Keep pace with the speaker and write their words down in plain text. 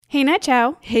Hey,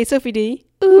 Nacho. Hey, Sophie D.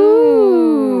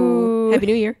 Ooh. Happy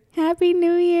New Year. Happy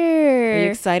New Year. Are you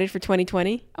excited for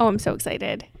 2020? Oh, I'm so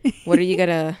excited. What do you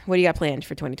got planned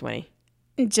for 2020?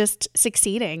 Just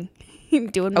succeeding.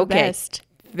 Doing my best.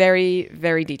 Very,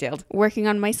 very detailed. Working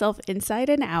on myself inside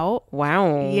and out.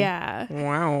 Wow. Yeah.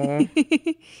 Wow.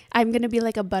 I'm going to be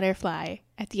like a butterfly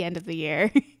at the end of the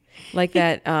year. Like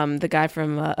that, the guy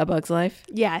from A Bug's Life?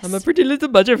 Yes. I'm a pretty little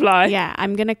butterfly. Yeah,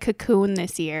 I'm going to cocoon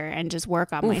this year and just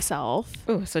work on myself.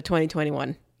 Oh, so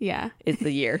 2021 Yeah. is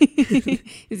the year.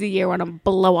 Is the year when I'm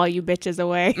blow all you bitches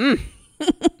away.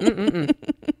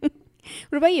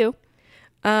 What about you?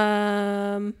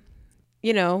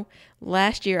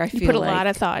 Last year I feel You put a like, lot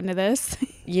of thought into this.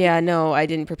 yeah, no, I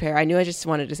didn't prepare. I knew I just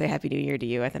wanted to say Happy New Year to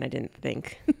you, and then I didn't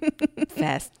think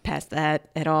past that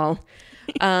at all.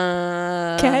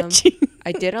 Catch.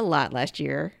 I did a lot last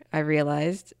year. I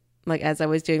realized, like, as I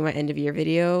was doing my end of year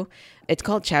video, it's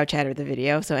called Chow Chatter, the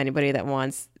video. So anybody that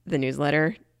wants the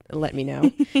newsletter, let me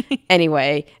know.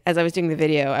 Anyway, as I was doing the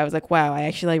video, I was like, wow, I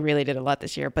actually really did a lot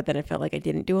this year. But then I felt like I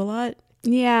didn't do a lot.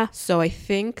 Yeah. So I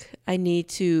think I need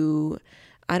to,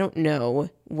 I don't know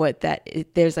what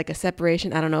there's like a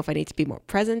separation. I don't know if I need to be more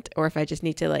present or if I just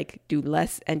need to like do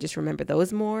less and just remember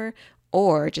those more,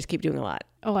 or just keep doing a lot.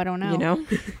 Oh, I don't know. You know?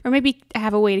 Or maybe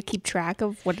have a way to keep track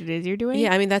of what it is you're doing.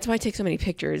 Yeah, I mean, that's why I take so many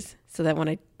pictures, so that when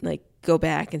I like go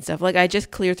back and stuff, like I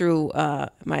just clear through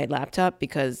my laptop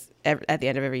because at the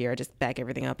end of every year I just back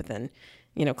everything up and then,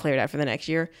 clear it out for the next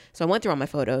year. So I went through all my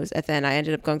photos, and then I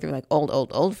ended up going through like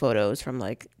old photos from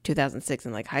like 2006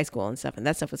 and like high school and stuff, and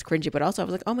that stuff was cringy, but also I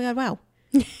was like, oh my God, wow.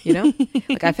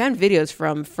 Like I found videos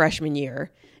from freshman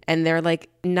year, and they're like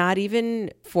not even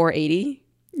 480.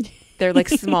 They're like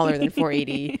smaller than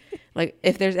 480. Like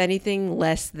if there's anything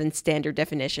less than standard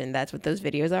definition, that's what those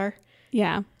videos are.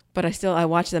 Yeah. But I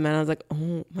watched them and I was like,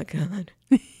 oh my God,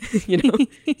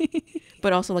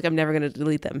 but also like I'm never going to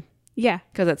delete them. Yeah.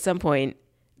 Because at some point,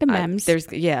 The memes.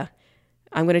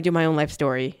 I'm going to do my own life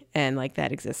story, and like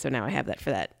that exists. So now I have that for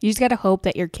that. You just got to hope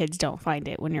that your kids don't find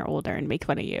it when you're older and make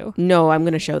fun of you. No, I'm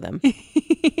going to show them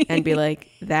and be like,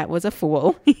 that was a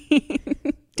fool.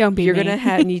 Don't be You're me. going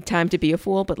to need time to be a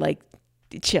fool, but like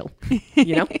chill,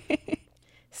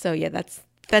 So yeah,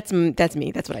 that's me.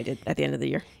 That's what I did at the end of the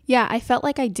year. Yeah, I felt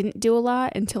like I didn't do a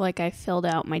lot until like I filled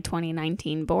out my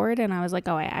 2019 board, and I was like,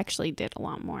 oh, I actually did a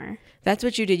lot more. That's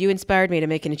what you did. You inspired me to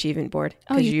make an achievement board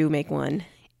because you make one.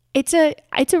 It's a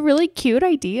really cute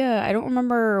idea. I don't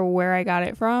remember where I got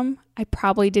it from. I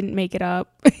probably didn't make it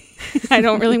up. I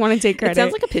don't really want to take credit. It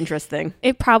sounds like a Pinterest thing.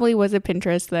 It probably was a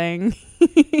Pinterest thing.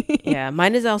 Yeah,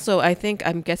 mine is also,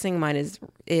 I'm guessing mine is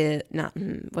not,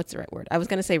 what's the right word? I was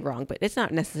going to say wrong, but it's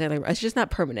not necessarily, it's just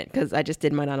not permanent because I just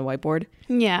did mine on a whiteboard.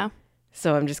 Yeah.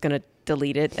 So I'm just going to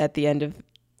delete it at the end of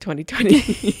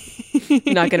 2020.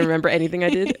 Not going to remember anything I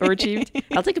did or achieved.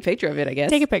 I'll take a picture of it, I guess.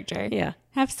 Take a picture. Yeah.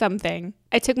 Have something.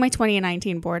 I took my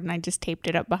 2019 board and I just taped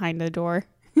it up behind the door.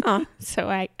 Aw.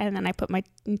 And then I put my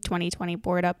 2020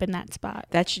 board up in that spot.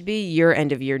 That should be your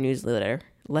end of year newsletter.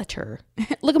 Look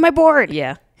at my board.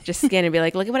 Yeah. Just scan and be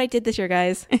like, look at what I did this year,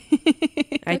 guys. I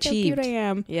Look achieved. how cute I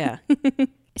am. Yeah.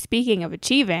 Speaking of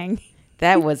achieving,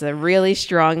 That was a really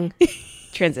strong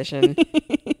transition.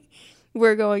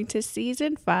 we're going to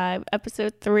season 5,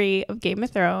 episode 3 of Game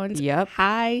of Thrones. Yep.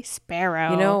 High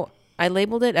Sparrow. I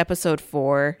labeled it episode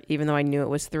 4, even though I knew it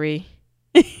was 3.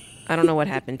 I don't know what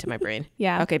happened to my brain.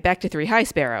 Yeah. Okay, back to 3. High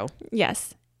Sparrow.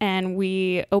 Yes. And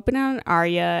we open on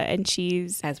Arya, and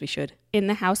she's As we should. in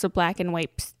the House of Black and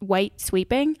White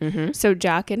sweeping. Mm-hmm. So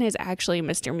Jaqen is actually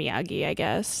Mr. Miyagi, I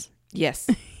guess. Yes.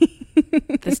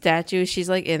 The statue, she's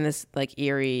like in this like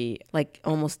eerie, like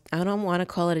almost, I don't want to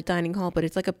call it a dining hall, but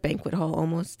it's like a banquet hall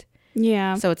almost.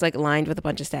 Yeah. So it's like lined with a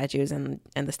bunch of statues, and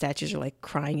the statues are like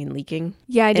crying and leaking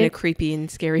Yeah, in a creepy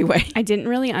and scary way. I didn't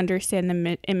really understand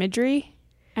the imagery,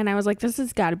 and I was like, this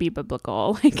has got to be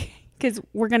biblical, like, because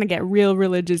we're going to get real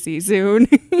religious-y soon.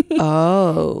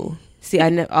 Oh. See, I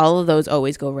know all of those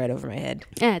always go right over my head.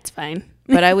 Yeah, it's fine.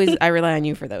 But I rely on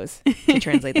you for those to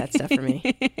translate that stuff for me.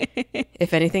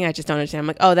 If anything, I just don't understand. I'm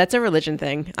like, oh, that's a religion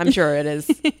thing. I'm sure it is.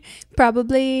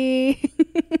 Probably.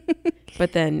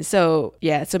 But then, so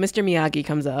Mr. Miyagi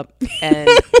comes up and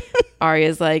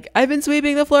Arya's like, I've been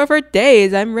sweeping the floor for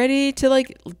days. I'm ready to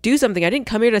like do something. I didn't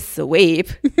come here to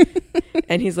sweep.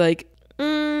 And he's like,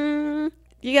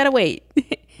 you gotta wait.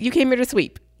 You came here to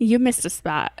sweep. You missed a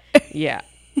spot. Yeah.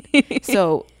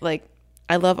 So like,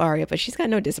 I love Arya, but she's got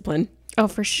no discipline. Oh,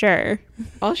 for sure.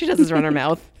 All she does is run her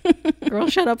mouth. Girl,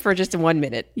 shut up for just 1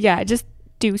 minute. Yeah, just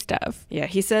do stuff. Yeah,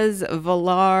 he says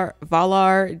Valar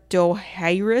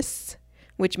Dohaeris,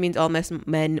 which means all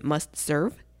men must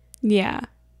serve. Yeah.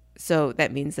 So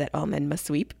that means that all men must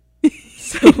sweep.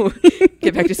 So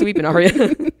get back to sweeping,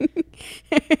 Arya.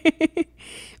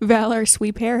 Valor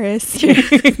Sweep Harris.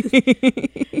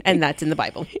 And that's in the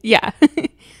Bible. Yeah.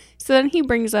 So then he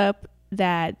brings up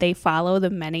that they follow the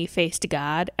many-faced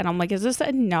God. And I'm like, is this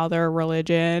another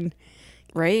religion?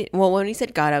 Right? Well, when he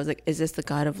said God, I was like, is this the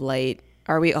God of light?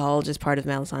 Are we all just part of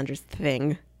Melisandre's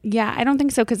thing? Yeah, I don't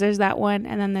think so, because there's that one,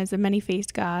 and then there's the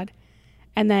many-faced God.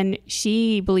 And then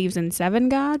she believes in 7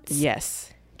 gods.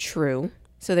 Yes, true.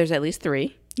 So there's at least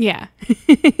 3. Yeah.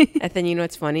 And then you know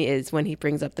what's funny is when he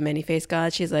brings up the many-faced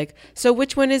God, she's like, so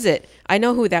which one is it? I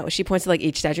know who that was. She points to like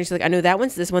each statue. She's like, I know that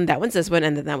one's this one,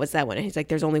 and then that was that one. And he's like,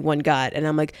 there's only one God. And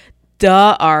I'm like,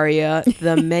 duh, Arya,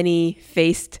 the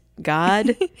many-faced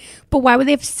God. But why would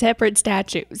they have separate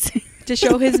statues? To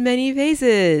show his many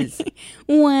faces.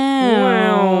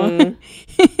 Wow.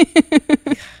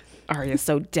 Arya's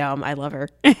so dumb. I love her.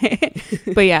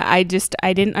 But yeah, I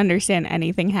didn't understand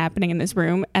anything happening in this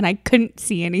room, and I couldn't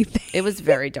see anything. It was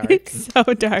very dark. It's so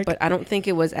dark. But I don't think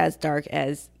it was as dark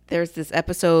as there's this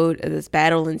episode, this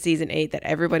battle in season 8 that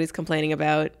everybody's complaining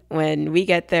about. When we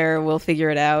get there, we'll figure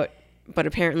it out. But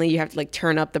apparently you have to like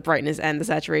turn up the brightness and the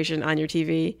saturation on your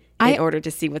TV in order to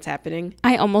see what's happening.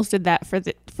 I almost did that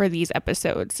for these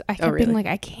episodes. I kept being like,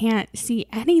 I can't see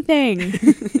anything.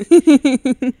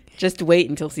 Just wait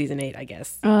until season 8, I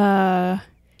guess. And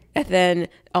then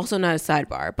also not a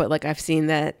sidebar, but like I've seen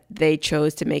that they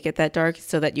chose to make it that dark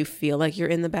so that you feel like you're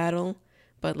in the battle.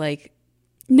 But like,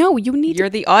 no, you're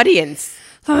the audience.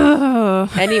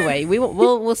 Anyway,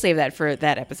 we'll save that for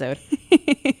that episode.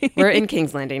 We're in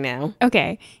King's Landing now.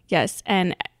 Okay. Yes.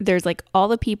 And there's like all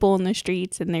the people in the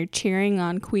streets and they're cheering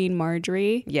on Queen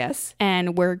Marjorie. Yes.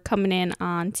 And we're coming in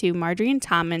on to Marjorie and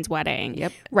Tommen's wedding.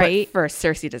 Yep. Right. But first,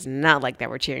 Cersei does not like that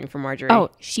we're cheering for Marjorie.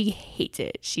 Oh, she hates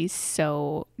it. She's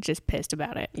so just pissed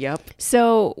about it. Yep.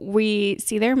 So we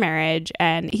see their marriage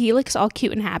and he looks all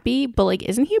cute and happy, but like,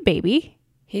 isn't he a baby?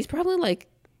 He's probably like,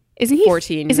 isn't he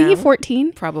 14 Isn't now? he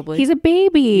 14? Probably. He's a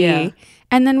baby. Yeah.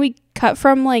 And then we cut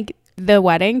from like the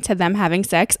wedding to them having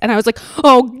sex. And I was like,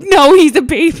 oh, no, he's a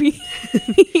baby.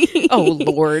 Oh,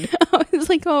 Lord. I was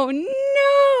like, oh,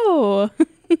 no.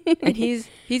 And he's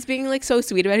being like so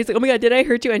sweet about it. He's like, oh my God, did I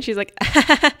hurt you? And she's like,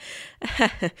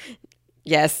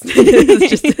 yes.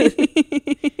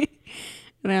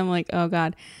 And I'm like, oh,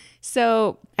 God.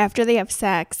 So after they have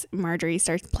sex, Marjorie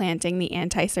starts planting the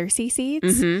anti-Cersei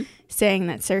seeds, saying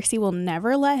that Cersei will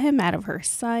never let him out of her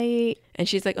sight. And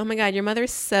she's like, oh my God, your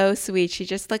mother's so sweet. She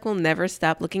just like will never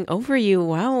stop looking over you.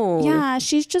 Wow. Yeah,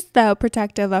 she's just so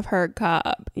protective of her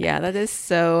cub. Yeah, that is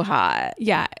so hot.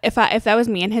 Yeah, if that was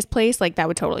me in his place, like that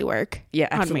would totally work. Yeah,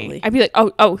 on absolutely. me. I'd be like,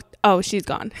 oh, she's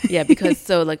gone. Yeah, because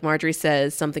so like Marjorie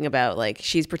says something about like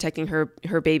she's protecting her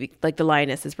baby, like the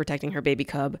lioness is protecting her baby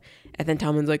cub. And then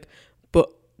Tommen's like,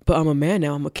 but I'm a man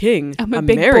now. I'm a king. I'm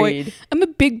big married. Boy. I'm a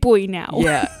big boy now.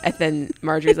 Yeah. And then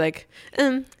Marjorie's like,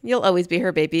 you'll always be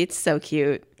her baby. It's so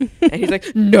cute. And he's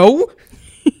like, no.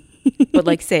 But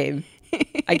like, same.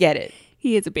 I get it.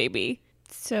 He is a baby.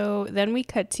 So then we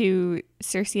cut to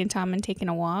Cersei and Tommen taking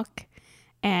a walk.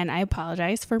 And I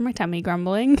apologize for my tummy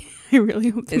grumbling. I really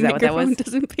hope the microphone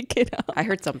doesn't pick it up. I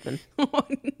heard something. Oh,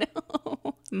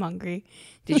 no. I'm hungry.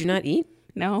 Did you not eat?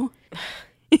 No.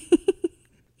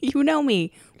 You know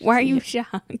me. Why are you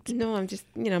shocked? No, I'm just,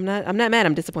 I'm not mad.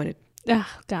 I'm disappointed. Oh,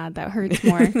 God, that hurts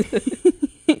more.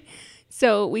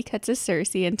 So we cut to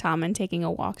Cersei and Tommen taking a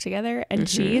walk together, and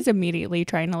she is immediately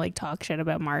trying to like talk shit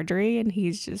about Marjorie, and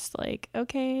he's just like,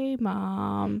 okay,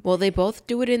 Mom. Well, they both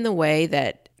do it in the way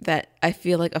that I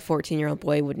feel like a 14-year-old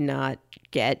boy would not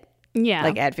get. Yeah.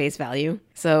 Like at face value.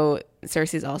 So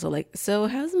Cersei's also like, so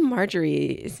how's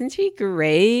Marjorie? Isn't she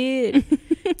great?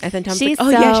 And then Tommen's like, oh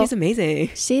yeah, she's amazing.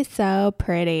 She's so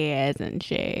pretty, isn't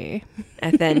she?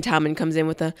 And then Tommen comes in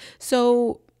with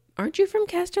so aren't you from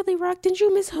Casterly Rock? Didn't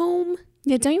you miss home?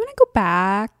 Yeah, don't you want to go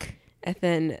back? And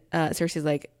then Cersei's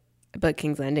like, but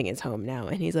King's Landing is home now.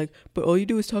 And he's like, but all you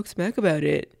do is talk smack about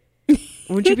it.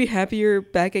 Wouldn't you be happier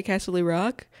back at Casterly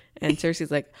Rock? And Cersei's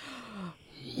like,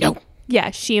 no.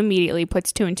 Yeah, she immediately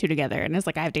puts 2 and 2 together and is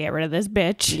like, I have to get rid of this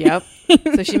bitch.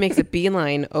 Yep. So she makes a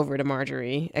beeline over to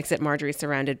Marjorie, except Marjorie's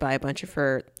surrounded by a bunch of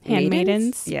her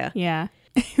handmaidens. Yeah. Yeah.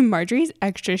 Marjorie's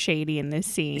extra shady in this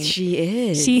scene. She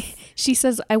is. She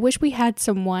says, I wish we had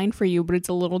some wine for you, but it's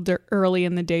a little early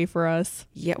in the day for us.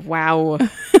 Yeah. Wow.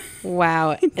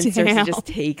 Wow. And Cersei just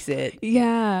takes it.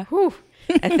 Yeah. Whew.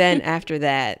 And then after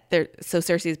that, so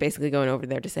Cersei is basically going over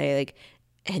there to say, like,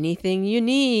 anything you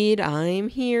need, I'm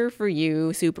here for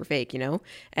you. Super fake, you know?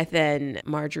 And then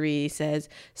Marjorie says,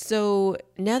 so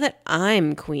now that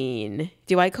I'm queen,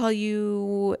 do I call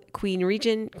you Queen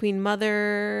Regent, Queen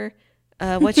Mother?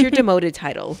 What's your demoted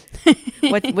title?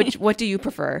 What do you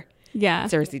prefer? Yeah.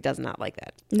 Cersei does not like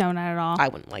that. No, not at all. I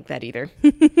wouldn't like that either.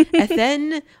 And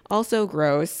then also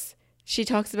gross. She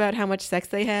talks about how much sex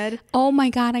they had. Oh my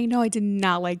God, I know. I did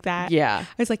not like that. Yeah.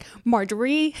 I was like,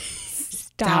 Marjorie,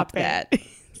 stop that. it.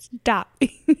 Stop.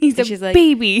 He's And a she's like,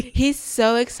 baby. He's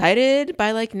so excited.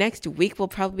 By like next week, we'll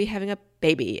probably be having a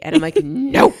baby. And I'm like,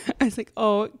 no. I was like,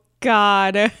 oh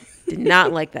God. Did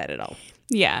not like that at all.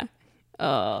 Yeah.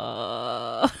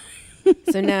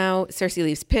 So now Cersei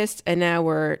leaves pissed, and now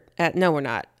we're at, no, we're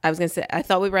not. I was going to say, I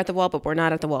thought we were at the wall, but we're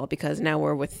not at the wall because now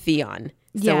we're with Theon.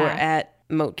 So Yeah. we're at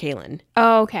Moat Cailin,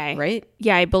 Oh, okay. right?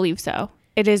 Yeah, I believe so.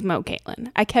 It is Moat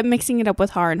Cailin. I kept mixing it up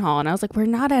with Harrenhal, and I was like, we're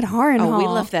not at Harrenhal. Oh, we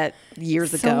left that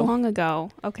years so ago. long ago.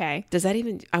 Okay. Does that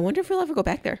even, I wonder if we'll ever go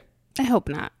back there. I hope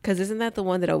not. Because isn't that the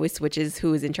one that always switches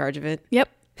who is in charge of it? Yep.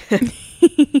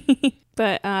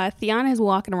 But Theon is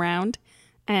walking around,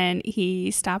 and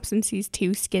he stops and sees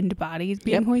two skinned bodies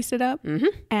being hoisted up. Mm-hmm.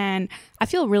 And I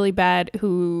feel really bad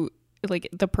like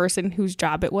the person whose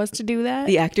job it was to do that.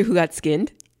 The actor who got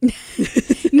skinned?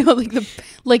 No,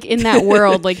 like in that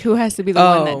world, like who has to be the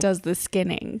one Oh. that does the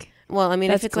skinning? Well, I mean,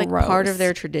 That's if it's like part gross. of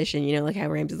their tradition, you know, like how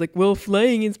Ramsay's like, well,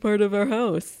 flaying is part of our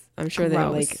house. I'm sure they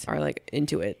Gross. are like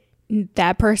into it.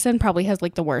 That person probably has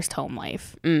like the worst home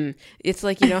life. It's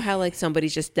like, you know how like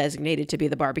somebody's just designated to be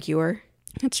the barbecuer?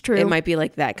 That's true. It might be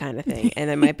like that kind of thing. And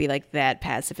it might be like that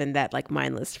passive and that like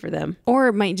mindless for them. Or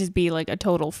it might just be like a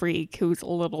total freak who's a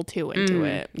little too into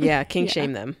it. Yeah, king Yeah.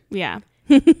 shame them. Yeah.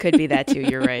 Could be that too.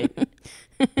 You're right.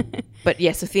 But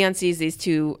yeah, so Theon sees these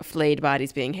two flayed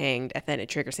bodies being hanged, and then it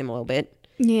triggers him a little bit.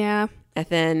 Yeah. And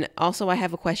then also I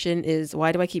have a question is,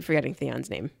 why do I keep forgetting Theon's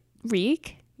name?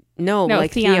 Reek? No,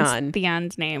 like Theon.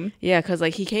 Theon's name. Yeah, because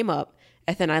like he came up,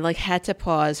 and then I like had to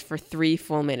pause for 3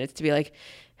 full minutes to be like,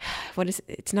 what is it?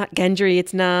 It's not Gendry.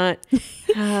 It's not.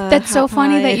 That's so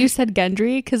funny hi. that you said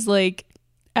Gendry, because like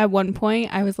at one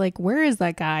point I was like, where is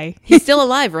that guy? He's still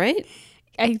alive, right?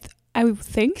 I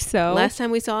think so. Last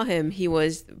time we saw him, he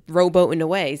was rowboating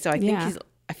away. So I think Yeah.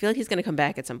 I feel like he's going to come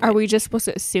back at some point. Are we just supposed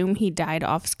to assume he died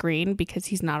off screen because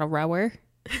he's not a rower?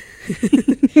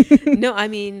 No, I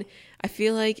mean, I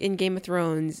feel like in Game of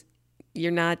Thrones,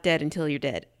 you're not dead until you're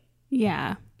dead.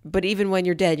 Yeah. But even when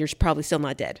you're dead, you're probably still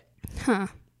not dead. Huh.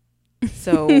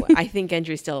 So I think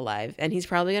Gendry's still alive. And he's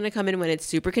probably going to come in when it's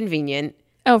super convenient.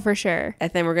 Oh, for sure.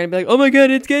 And then we're going to be like, oh my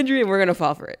God, it's Gendry. And we're going to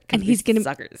fall for it. 'Cause And he's we're gonna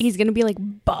suckers. he's gonna be like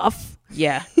buff.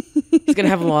 Yeah. He's going to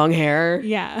have long hair.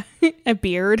 Yeah. A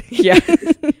beard. Yeah.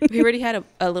 He already had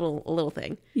a little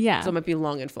thing. Yeah. So it might be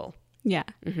long and full. Yeah.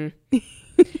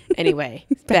 Anyway,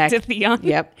 Back to Theon.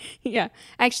 Yep. Yeah.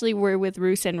 Actually, we're with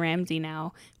Roose and Ramsay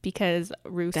now because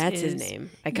Roose That's is... his name.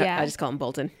 Yeah. I just call him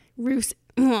Bolton. Roose...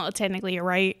 Well, technically you're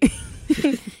right.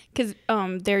 Because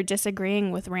they're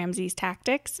disagreeing with Ramsay's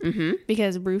tactics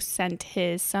because Roose sent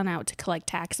his son out to collect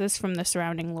taxes from the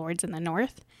surrounding lords in the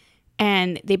north.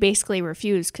 And they basically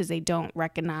refuse because they don't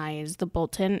recognize the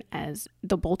Boltons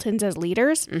as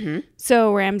leaders.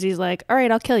 So Ramsay's like, all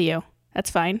right, I'll kill you.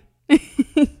 That's fine.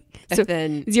 So And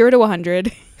then 0 to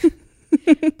 100.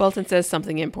 Bolton says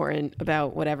something important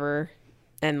about whatever.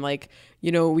 And like,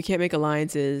 you know, we can't make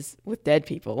alliances with dead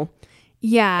people.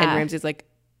 Yeah. And Ramsay's like,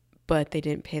 but they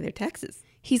didn't pay their taxes.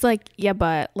 He's like, yeah,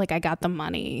 but like I got the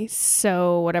money.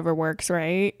 So whatever works,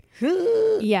 right?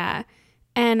 Yeah.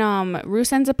 And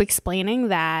Roose ends up explaining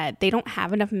that they don't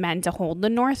have enough men to hold the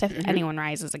North if anyone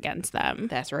rises against them.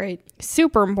 That's right.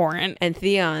 Super important. And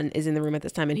Theon is in the room at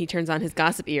this time, and he turns on his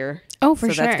gossip ear. Oh, for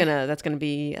so sure. that's gonna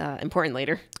be important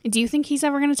later. Do you think he's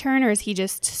ever going to turn, or is he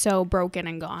just so broken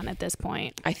and gone at this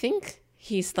point? I think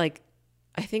he's like,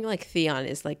 Theon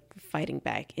is like fighting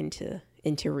back into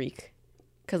Reek,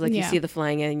 because like you Yeah. see the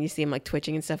flying and you see him like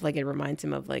twitching and stuff. Like it reminds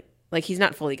him of like he's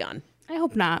not fully gone. I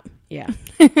hope not. Yeah,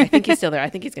 I think he's still there. I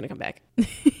think he's gonna come back.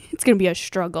 It's going to be a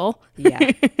struggle.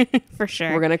 Yeah, For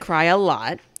sure. we're gonna cry a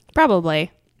lot. Probably.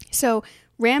 So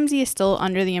Ramsay is still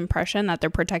under the impression that they're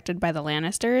protected by the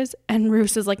Lannisters, and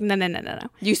Roose is like, no.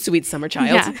 You sweet summer child.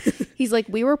 Yeah. He's like,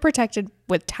 we were protected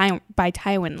by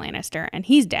Tywin Lannister, and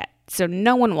he's dead, so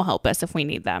no one will help us if we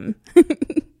need them.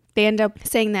 They end up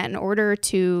saying that in order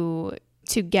to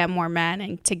get more men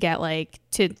and to get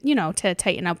to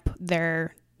tighten up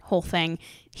their whole thing,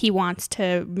 he wants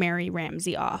to marry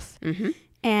Ramsay off.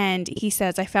 And he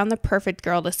says, I found the perfect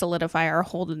girl to solidify our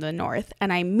hold in the north.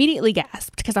 And I immediately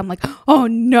gasped because I'm like, oh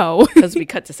no. Because we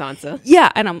cut to Sansa.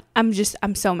 Yeah. And I'm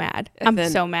so mad. And I'm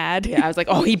so mad. Yeah, I was like,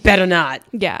 oh, he better not.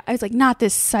 Yeah. I was like, not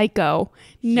this psycho.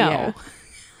 No. Yeah.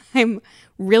 I'm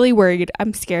really worried.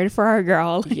 I'm scared for our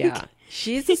girl. Yeah.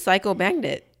 She's a psycho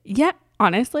magnet. Yeah.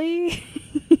 Honestly.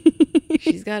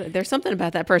 There's something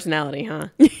about that personality, huh?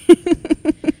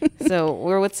 So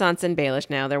we're with Sansa and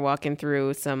Baelish now. They're walking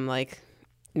through some like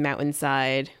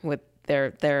mountainside with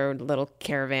their little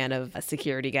caravan of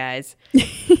security guys.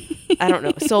 I don't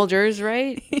know. Soldiers,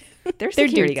 right? They're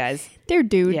security guys. They're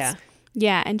dudes. Yeah.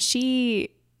 Yeah. And she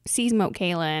sees Moat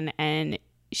Cailin and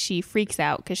she freaks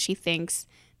out because she thinks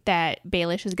that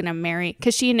Baelish is going to marry,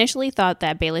 because she initially thought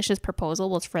that Baelish's proposal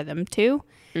was for them two.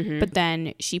 Mm-hmm. But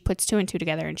then she puts two and two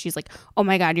together and she's like, oh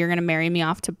my God, you're going to marry me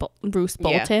off to Roose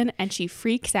Bolton. Yeah. And she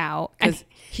freaks out. Because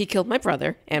he killed my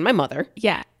brother and my mother.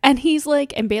 Yeah. And he's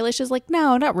like, and Baelish is like,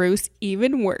 no, not Roose,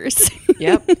 even worse.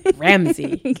 Yep.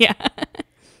 Ramsay. Yeah.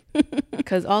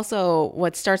 Because also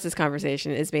what starts this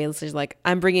conversation is Baelish is like,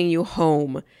 I'm bringing you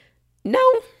home. No.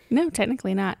 No,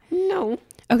 technically not. No.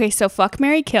 Okay, so fuck,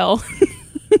 marry, kill.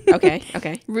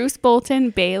 Okay. Roose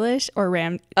Bolton, Baelish, or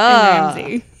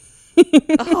Ramsay.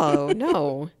 Oh,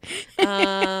 no.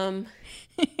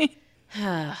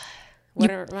 What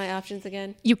are my options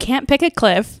again? You can't pick a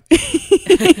cliff.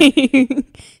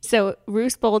 So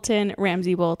Roose Bolton,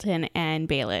 Ramsay Bolton, and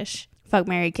Baelish. Fuck,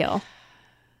 marry, kill.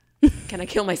 Can I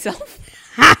kill myself?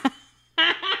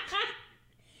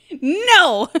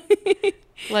 No.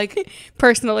 Like,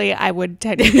 personally, I would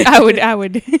I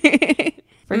would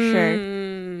for sure.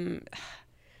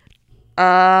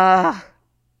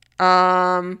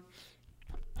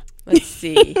 Let's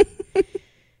see.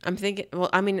 I'm thinking, well,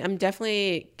 I mean, I'm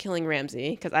definitely killing Ramsay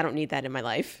because I don't need that in my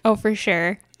life. Oh, for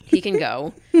sure. He can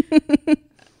go.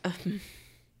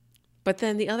 But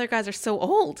then the other guys are so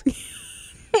old.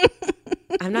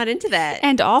 I'm not into that.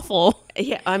 And awful.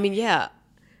 Yeah, I mean, yeah.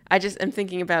 I just am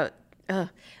thinking about,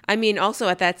 I mean, also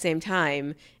at that same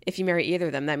time, if you marry either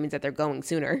of them, that means that they're going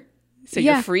sooner. So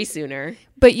you're free sooner.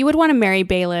 But you would want to marry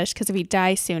Baelish because if he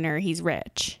dies sooner, he's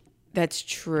rich. That's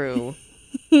true.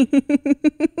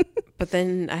 But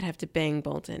then I'd have to bang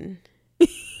Bolton.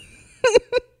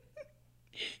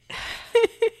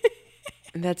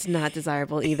 That's not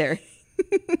desirable either.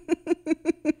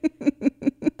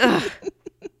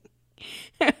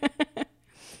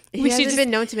 He hasn't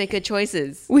been known to make good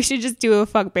choices. We should just do a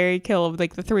fuck, marry, kill of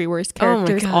like the three worst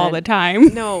characters all the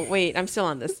time. No, wait, I'm still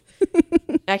on this.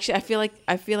 Actually,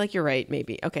 I feel like you're right.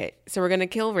 Maybe. Okay, so we're gonna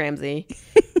kill Ramsay.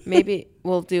 Maybe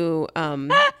we'll do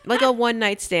like a one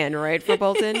night stand, right, for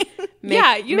Bolton.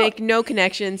 Make no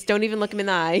connections. Don't even look him in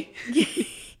the eye.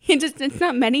 It's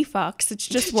not many fucks. It's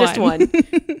just one. Just one.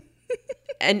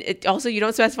 And also, you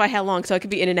don't specify how long, so it could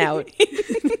be in and out.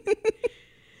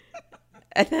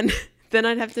 And then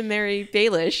I'd have to marry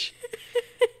Baelish,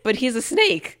 but he's a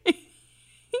snake.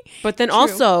 But then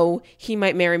also, he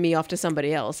might marry me off to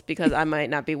somebody else because I might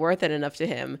not be worth it enough to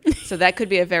him. So that could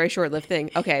be a very short-lived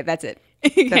thing. Okay, that's it.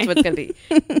 That's what it's going to be.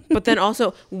 But then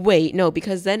also, wait, no,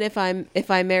 because then if I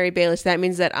marry Baelish, that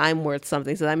means that I'm worth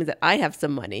something. So that means that I have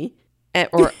some money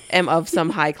or am of some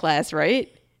high class, right?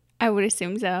 I would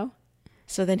assume so.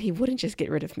 So then he wouldn't just get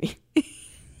rid of me.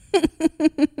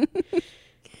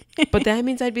 But that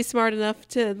means I'd be smart enough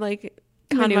to like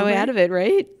con my way out of it,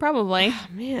 right? Probably. Oh,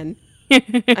 man.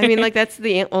 I mean, like, that's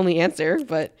the only answer,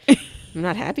 but I'm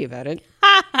not happy about it.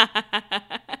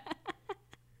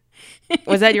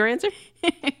 Was that your answer?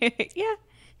 Yeah.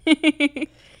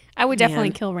 I would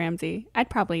definitely kill Ramsay. I'd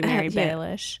probably marry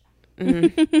Baelish.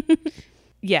 Mm-hmm.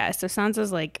 Yeah, so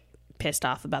Sansa's like pissed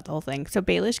off about the whole thing. So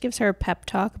Baelish gives her a pep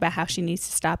talk about how she needs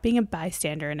to stop being a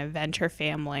bystander and avenge her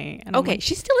family. And okay,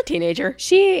 she's still a teenager.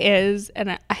 She is,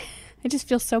 and I just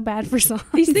feel so bad for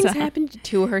Sansa. These things happened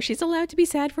to her. She's allowed to be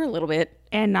sad for a little bit.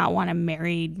 And not want to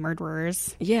marry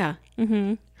murderers. Yeah.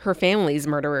 Mm-hmm. Her family's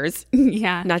murderers.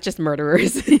 Yeah. Not just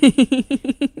murderers.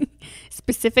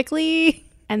 Specifically.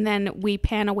 And then we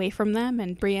pan away from them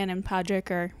and Brienne and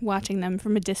Podrick are watching them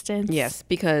from a distance. Yes,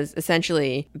 because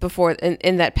essentially before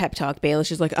in that pep talk,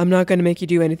 Baelish is like, I'm not going to make you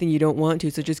do anything you don't want to,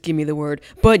 so just give me the word.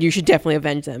 But you should definitely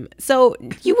avenge them. So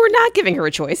you were not giving her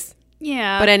a choice.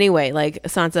 Yeah. But anyway, like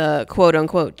Sansa, quote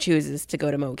unquote, chooses to go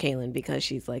to Moat Cailin because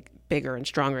she's like bigger and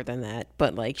stronger than that.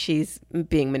 But like she's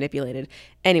being manipulated.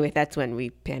 Anyway, that's when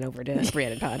we pan over to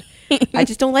Brienne and Pod. I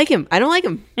just don't like him. I don't like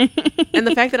him. And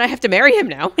the fact that I have to marry him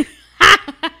now.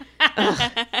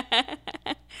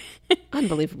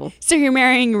 Unbelievable. So you're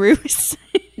marrying Roose?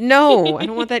 No, I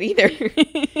don't want that either.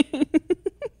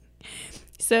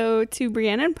 So to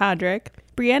Brienne and Podrick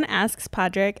Brienne asks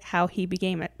Podrick how he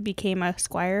became a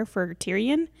squire for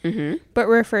Tyrion, but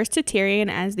refers to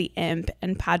Tyrion as the imp,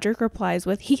 and Podrick replies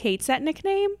with, he hates that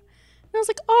nickname. And I was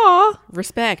like, aw.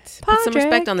 Respect. Put some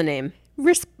respect on the name.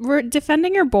 We're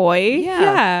defending your boy.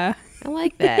 Yeah. I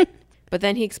like that. But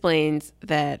then he explains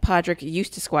that Podrick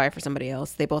used to squire for somebody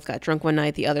else. They both got drunk one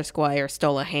night. The other squire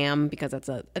stole a ham because that's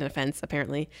an offense,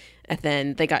 apparently. And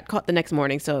then they got caught the next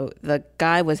morning. So the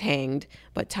guy was hanged.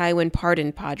 But Tywin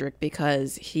pardoned Podrick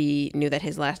because he knew that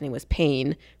his last name was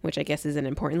Payne, which I guess is an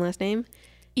important last name.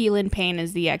 Elend Payne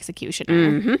is the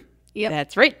executioner. Yep.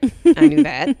 That's right. I knew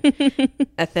that.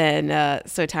 And then,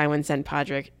 so Tywin sent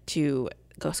Podrick to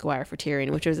go squire for Tyrion,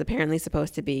 which was apparently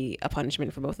supposed to be a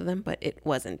punishment for both of them, but it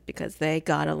wasn't because they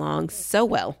got along so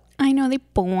well. I know, they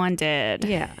bonded.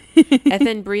 Yeah. And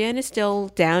then Brienne is still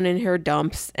down in her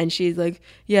dumps, and she's like,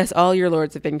 yes, all your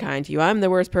lords have been kind to you. I'm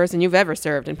the worst person you've ever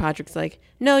served. And Podrick's like,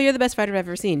 no, you're the best fighter I've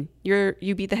ever seen.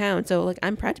 You beat the Hound, so like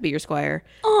I'm proud to be your squire.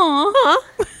 Aww.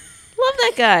 Love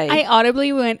that guy. I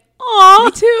audibly went, aww.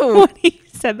 Me too. When he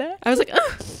said that. I was like,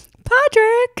 oh.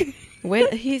 Podrick.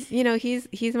 Wait,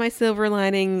 he's my silver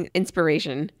lining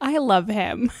inspiration. I love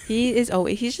him. He's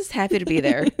just happy to be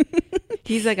there.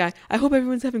 He's that guy. I hope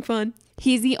everyone's having fun.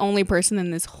 He's the only person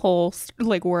in this whole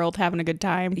like world having a good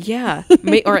time. Yeah,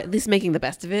 or at least making the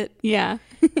best of it. Yeah.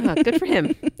 Oh, good for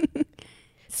him.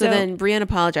 So then Brienne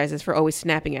apologizes for always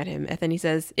snapping at him. And then he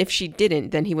says if she didn't,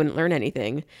 then he wouldn't learn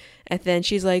anything. And then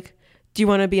she's like, do you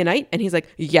want to be a knight? And he's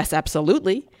like, yes,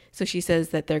 absolutely. So she says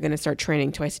that they're going to start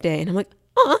training twice a day. And I'm like,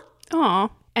 Aw.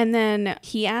 And then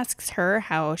he asks her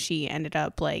how she ended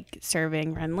up like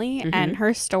serving Renly, and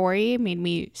her story made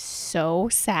me so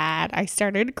sad. I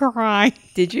started crying.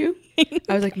 Did you?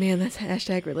 I was like, man, that's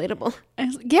hashtag relatable. I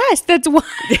was like, yes, that's why.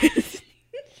 I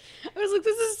was like,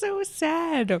 this is so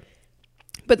sad.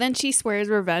 But then she swears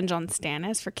revenge on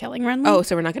Stannis for killing Renly. Oh,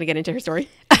 so we're not going to get into her story?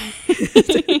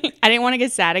 I didn't want to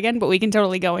get sad again, but we can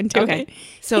totally go into it.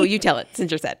 So you tell it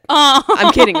since you're sad. Oh.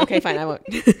 I'm kidding. Okay, fine. I won't.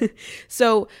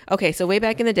 So way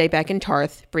back in the day, back in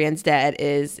Tarth, Brienne's dad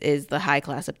is the high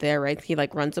class up there, right? He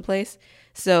like runs the place.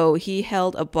 So he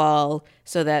held a ball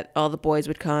so that all the boys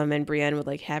would come and Brienne would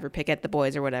like have her pick at the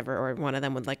boys or whatever, or one of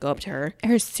them would like go up to her.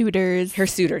 Her suitors.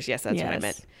 Yes, that's what I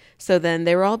meant. So then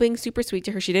they were all being super sweet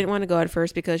to her. She didn't want to go at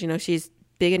first because, she's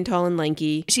big and tall and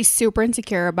lanky. She's super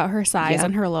insecure about her size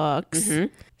and her looks.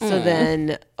 So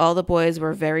then all the boys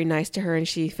were very nice to her and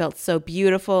she felt so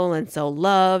beautiful and so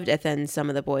loved. And then some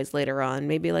of the boys later on,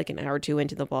 maybe like an hour or two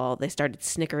into the ball, they started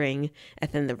snickering.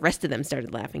 And then the rest of them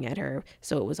started laughing at her.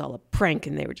 So it was all a prank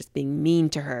and they were just being mean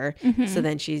to her. So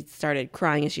then she started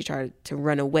crying and she tried to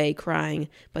run away crying.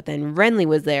 But then Renly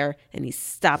was there and he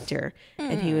stopped her.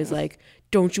 And he was like,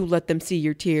 don't you let them see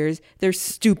your tears. They're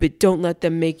stupid. Don't let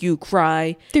them make you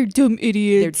cry. They're dumb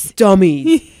idiots. They're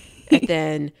dummies. And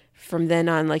then from then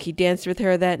on, like he danced with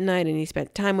her that night and he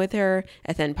spent time with her.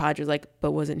 And then Podrick was like,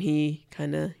 but wasn't he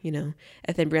kind of, And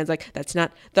then Brienne's like, that's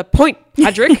not the point,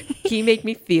 Podrick. He made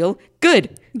me feel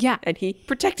good. Yeah. And he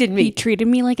protected me. He treated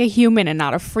me like a human and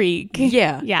not a freak.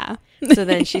 Yeah. Yeah. So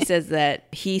then she says that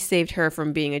he saved her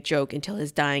from being a joke until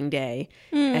his dying day.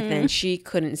 And then she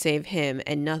couldn't save him.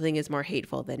 And nothing is more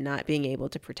hateful than not being able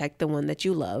to protect the one that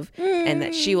you love. And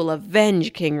that she will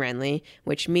avenge King Renly,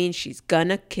 which means she's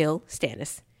gonna kill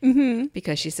Stannis.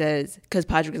 Because she says, because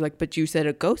Podrick is like, but you said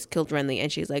a ghost killed Renly.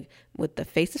 And she's like, with the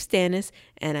face of Stannis,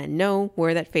 and I know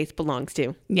where that face belongs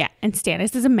to. Yeah, and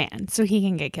Stannis is a man, so he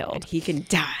can get killed. And he can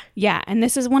die. Yeah, and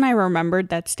this is when I remembered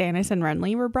that Stannis and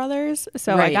Renly were brothers,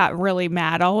 so I got really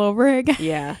mad all over again.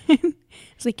 Yeah.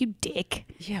 It's like, you dick.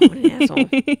 Yeah, what an asshole.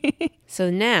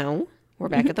 So now we're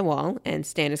back at the wall, and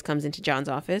Stannis comes into Jon's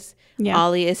office. Yeah.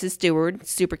 Ollie is his steward,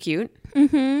 super cute.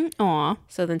 Aw.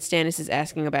 So then Stannis is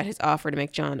asking about his offer to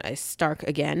make Jon a Stark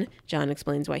again. Jon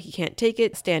explains why he can't take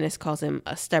it. Stannis calls him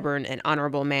a stubborn and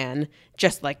honorable man,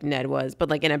 just like Ned was, but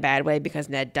like in a bad way because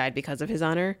Ned died because of his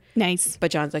honor. Nice.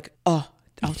 But Jon's like, oh,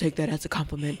 I'll take that as a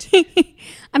compliment.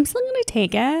 I'm still going to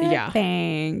take it. Yeah.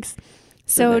 Thanks.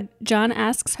 So Jon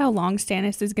asks how long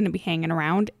Stannis is going to be hanging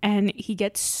around, and he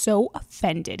gets so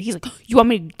offended. He's like, you want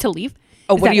me to leave?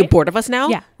 Oh, what are you, bored of us now?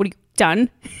 Yeah. What are you, done?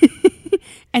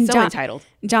 And so entitled.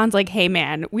 Jon's like, hey,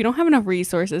 man, we don't have enough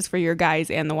resources for your guys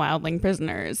and the wildling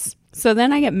prisoners. So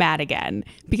then I get mad again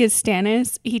because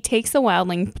Stannis, he takes the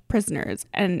wildling prisoners,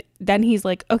 and then he's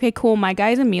like, okay, cool, my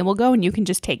guys and me will go, and you can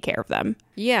just take care of them.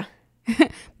 Yeah.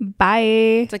 Bye.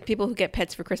 It's like people who get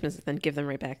pets for Christmas and then give them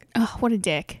right back. Oh, what a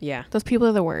dick. Yeah. Those people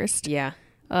are the worst. Yeah.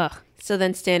 Ugh. So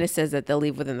then Stannis says that they'll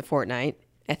leave within the fortnight.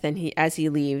 And then as he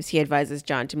leaves, he advises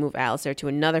Jon to move Alistair to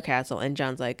another castle. And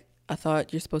Jon's like, I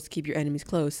thought you're supposed to keep your enemies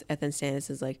close. And then Stannis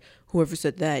is like, whoever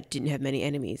said that didn't have many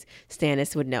enemies.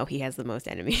 Stannis would know he has the most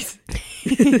enemies.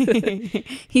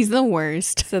 He's the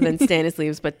worst. So then Stannis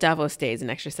leaves, but Davos stays an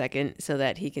extra second so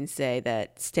that he can say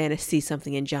that Stannis sees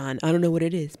something in Jon. I don't know what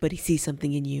it is, but he sees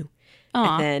something in you.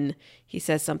 Aw. And then he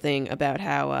says something about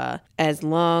how as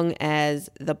long as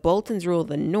the Boltons rule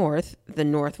the North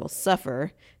will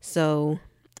suffer. So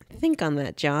think on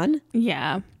that, Jon.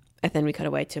 Yeah. And then we cut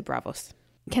away to Braavos.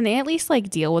 Can they at least like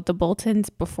deal with the Boltons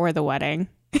before the wedding?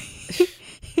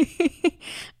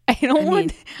 I don't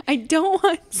want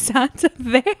Sansa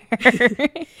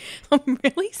there. I'm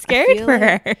really scared for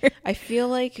her. I feel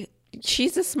like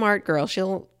she's a smart girl.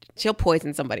 She'll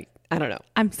poison somebody. I don't know.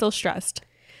 I'm still stressed.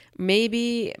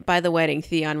 Maybe by the wedding,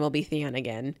 Theon will be Theon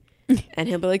again. And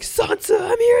he'll be like, Sansa,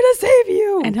 I'm here to save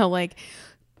you. And he'll like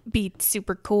be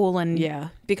super cool and yeah,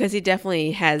 because he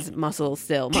definitely has muscle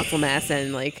mass,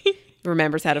 and like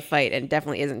remembers how to fight and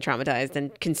definitely isn't traumatized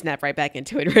and can snap right back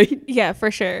into it, right? yeah, for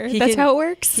sure. That's how it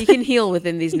works. He can heal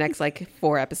within these next like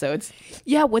 4 episodes.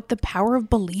 Yeah, with the power of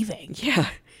believing. Yeah.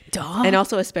 Duh. And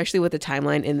also, especially with the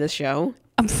timeline in this show,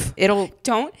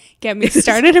 don't get me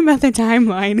started about the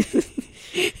timeline.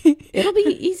 It'll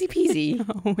be easy peasy.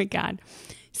 Oh my God.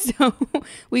 So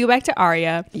we go back to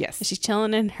Arya. Yes. She's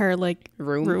chilling in her like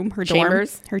room, her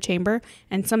Chambers. dorm, her chamber,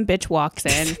 and some bitch walks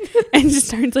in and just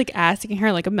starts like asking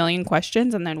her like a million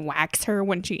questions and then whacks her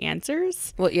when she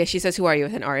answers. Well, yeah, she says, who are you?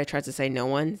 And Arya tries to say no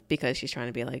one because she's trying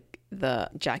to be like the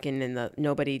Jaqen and the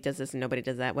nobody does this and nobody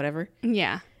does that, whatever.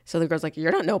 Yeah. So the girl's like,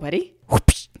 you're not nobody.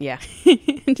 Yeah.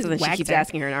 Just So then she whacks keeps her.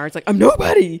 asking her, and Arya's like, I'm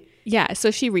nobody. Yeah.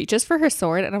 So she reaches for her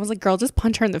sword and I was like, girl, just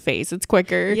punch her in the face. It's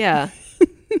quicker. Yeah.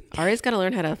 Arya's got to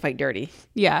learn how to fight dirty.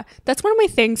 Yeah. That's one of my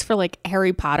things for like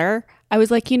Harry Potter. I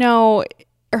was like, you know,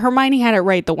 Hermione had it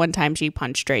right the one time she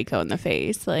punched Draco in the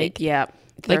face. Like, Yeah.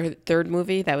 Third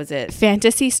movie, that was it.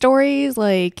 fantasy stories,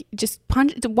 like just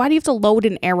punch. Why do you have to load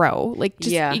an arrow? Like,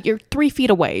 just Yeah. you're 3 feet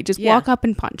away. Just Yeah. walk up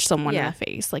and punch someone in Yeah. the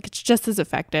face. Like, it's just as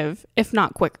effective, if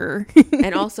not quicker.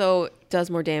 And also does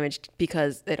more damage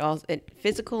because it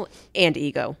physical and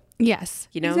ego. Yes,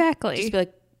 You know, exactly. Just be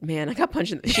like, man, I got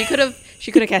punched. She could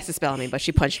have cast a spell on me, but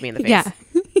she punched me in the face. Yeah.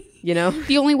 You know.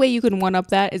 The only way you can one up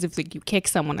that is if like you kick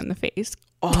someone in the face.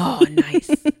 Oh, nice.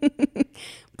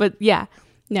 But yeah,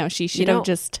 no, she should have know,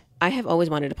 just. I have always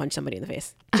wanted to punch somebody in the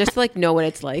face, just to like know what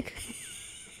it's like.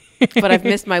 But I've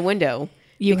missed my window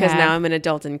because now I'm an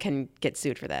adult and can get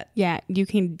sued for that. Yeah, you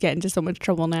can get into so much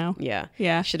trouble now. Yeah.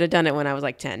 Yeah. Should have done it when I was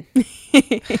like 10.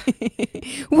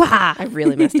 Wow. I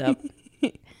really messed up.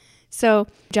 So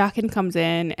Jaqen comes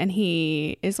in and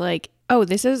he is like, oh,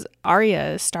 this is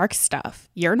Arya Stark's stuff.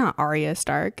 You're not Arya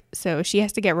Stark. So she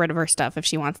has to get rid of her stuff if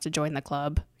she wants to join the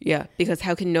club. Yeah, because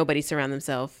how can nobody surround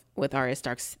themselves with Arya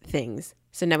Stark's things?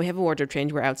 So now we have a wardrobe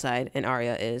change. We're outside and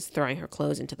Arya is throwing her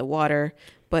clothes into the water,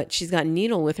 but she's got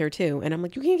Needle with her too. And I'm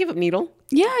like, you can't give up Needle.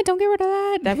 Yeah, don't get rid of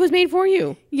that. That was made for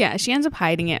you. Yeah, she ends up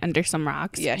hiding it under some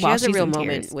rocks. Yeah, she while has a she's real in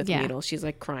moment tears. with Yeah. Needle. She's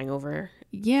like crying over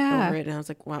Yeah. it. And I was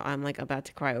like, wow, I'm like about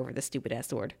to cry over this stupid ass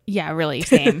sword. Yeah, really,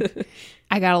 same.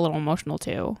 I got a little emotional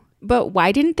too. But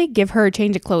why didn't they give her a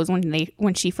change of clothes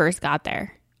when she first got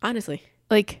there? Honestly.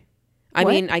 Like, I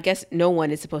what? mean, I guess no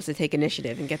one is supposed to take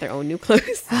initiative and get their own new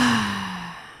clothes.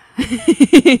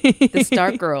 The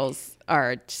Stark girls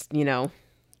are just,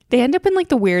 they end up in like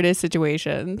the weirdest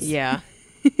situations. yeah.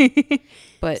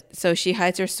 But so she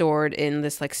hides her sword in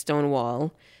this like stone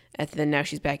wall, and then now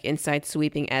she's back inside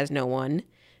sweeping as no one.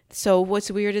 So what's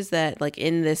weird is that like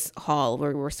in this hall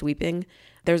where we're sweeping,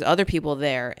 there's other people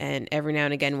there, and every now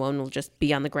and again one will just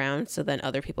be on the ground, so then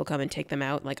other people come and take them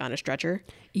out like on a stretcher.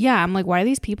 Yeah, I'm like, why do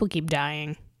these people keep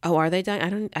dying? Oh, are they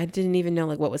dying? I didn't even know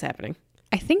like what was happening.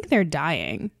 I think they're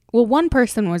dying. Well, one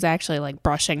person was actually like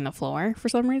brushing the floor for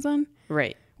some reason.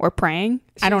 Right. Or praying.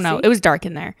 I don't know. See? It was dark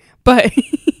in there. But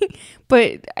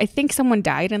but I think someone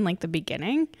died in like the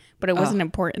beginning, but it wasn't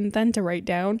important then to write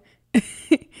down.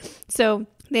 So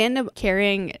they end up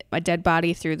carrying a dead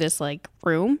body through this like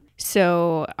room.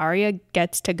 So Arya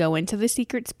gets to go into the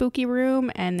secret spooky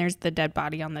room and there's the dead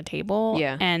body on the table.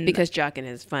 Yeah. And because Jaqen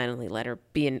has finally let her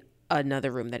be in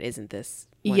another room that isn't this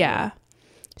one yeah. room.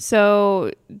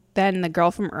 So then the girl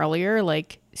from earlier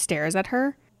like stares at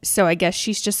her. So I guess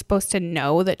she's just supposed to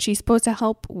know that she's supposed to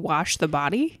help wash the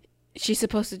body. She's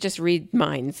supposed to just read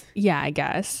minds. Yeah, I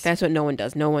guess. That's what no one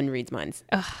does. No one reads minds.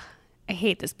 I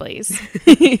hate this place.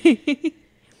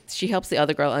 She helps the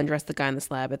other girl undress the guy on the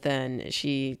slab, but then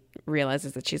she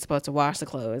realizes that she's supposed to wash the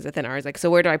clothes. And then Arya's like, so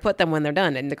where do I put them when they're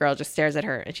done? And the girl just stares at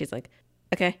her and she's like,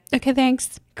 okay, Okay,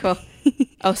 thanks. cool.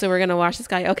 Oh, so we're going to watch this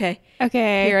guy? Okay.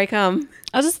 Okay. Here I come.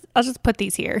 I'll just put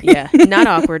these here. Yeah. Not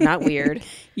awkward, not weird.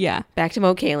 Yeah. Back to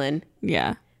Mo Kalen.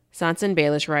 Yeah. Sansa and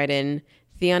Baelish ride in.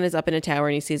 Theon is up in a tower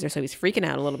and he sees her, so he's freaking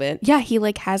out a little bit. Yeah, he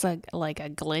like has a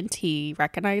glint. He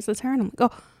recognizes her and I'm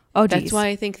like, oh, geez. That's why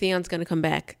I think Theon's going to come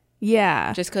back.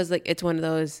 Yeah. Just because like it's one of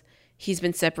those, he's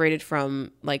been separated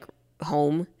from like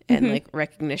home and like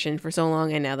recognition for so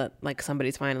long, and now that like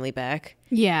somebody's finally back,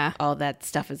 Yeah. all the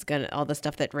stuff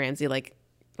that Ramsay like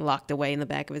locked away in the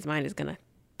back of his mind is gonna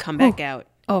come back out.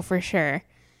 Oh, for sure.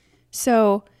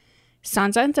 So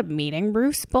Sansa ends up meeting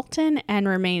Bruce Bolton and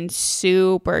remains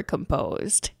super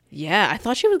composed. Yeah, I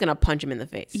thought she was gonna punch him in the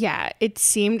face. Yeah, it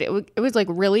seemed it was like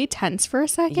really tense for a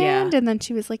second, Yeah. and then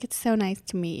she was like, "It's so nice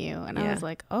to meet you," and I Yeah. was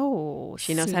like, "Oh,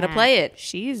 She knows how to snap. play it.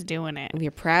 She's doing it."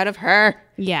 We're proud of her.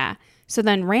 Yeah. So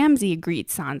then Ramsay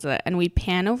greets Sansa, and we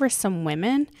pan over some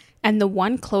women, and the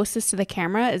one closest to the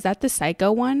camera is that the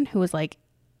psycho one who was like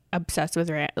obsessed with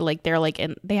like they're like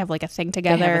they have like a thing They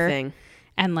together, have a thing.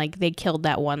 and like they killed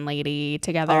that one lady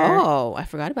together. Oh, I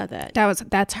forgot about that.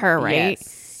 That's her, right?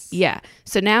 Yes. Yeah.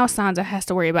 So now Sansa has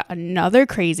to worry about another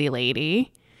crazy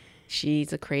lady.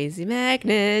 She's a crazy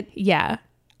magnet. Yeah,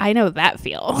 I know that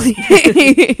feel.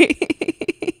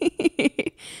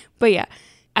 But yeah,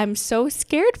 I'm so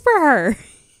scared for her.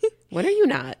 What are you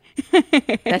not?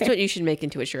 That's what you should make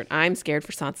into a shirt. I'm scared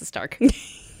for Sansa Stark.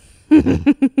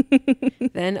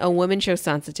 Then a woman shows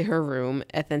Sansa to her room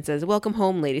and then says, "Welcome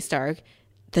home, Lady Stark.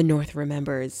 The North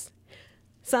remembers."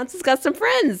 Sansa's got some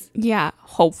friends. Yeah,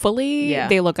 hopefully Yeah.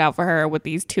 they look out for her with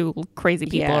these two crazy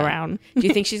people Yeah. around. Do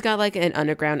you think she's got like an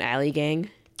underground alley gang?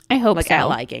 I hope Like so.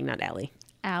 ally gang, not alley.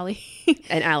 Allie.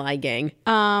 An ally gang.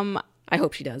 I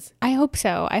hope she does. I hope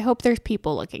so. I hope there's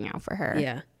people looking out for her.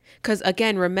 Yeah. Because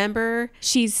again, remember,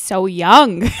 She's so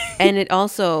young. and it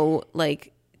also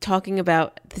like talking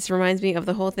about, this reminds me of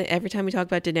the whole thing. Every time we talk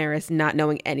about Daenerys not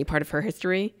knowing any part of her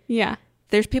history, Yeah.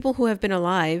 there's people who have been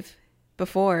alive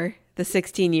before the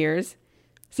 16 years.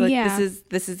 So like, Yeah.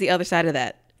 this is the other side of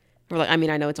that. We're like, I mean,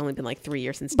 I know it's only been like 3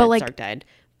 years since But, Ned like- Stark died,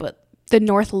 but The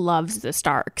North loves the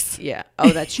Starks. yeah.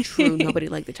 Oh, that's true. Nobody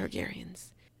liked the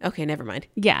Targaryens. Okay, never mind.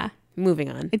 Yeah. Moving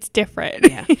on. It's different.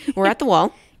 Yeah. We're at the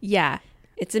wall. Yeah.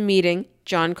 It's a meeting.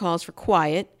 John calls for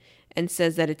quiet and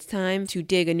says that it's time to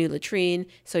dig a new latrine.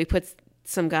 So he puts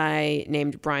some guy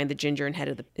named Brian the Ginger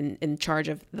in charge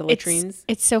of the latrines.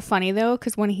 It's so funny though,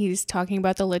 because when he's talking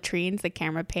about the latrines, the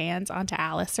camera pans onto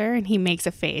Alistair and he makes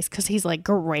a face because he's like,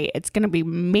 "Great, it's gonna be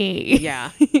me."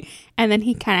 Yeah. And then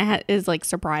he kind of is like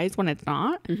surprised when it's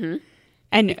not. Mm-hmm.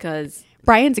 And Because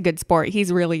Brian's a good sport.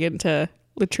 He's really into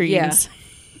latrines.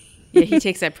 yeah, he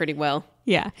takes that pretty well.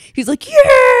 Yeah. He's like,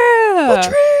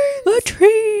 "Yeah,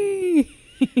 latrine."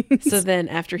 So then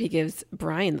after he gives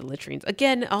Brian the latrines,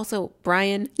 again, also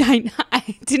Brian,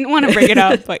 I didn't want to bring it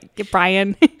up, but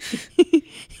Brian.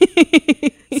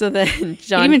 so then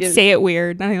John Even gives, say it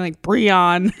weird. Nothing like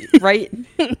Brian. right?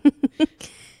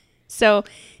 So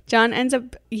John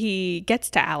he gets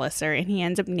to Alistair and he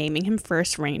ends up naming him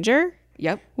First Ranger,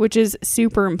 Yep. which is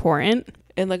super important.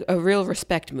 And like a real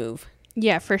respect move.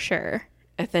 Yeah, for sure.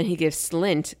 And then he gives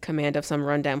Slint command of some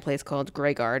rundown place called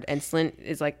Greyguard. And Slint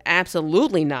is like,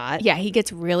 absolutely not. Yeah, he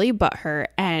gets really butthurt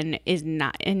and is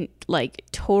not, and like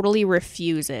totally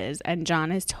refuses. And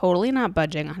John is totally not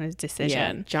budging on his Yeah.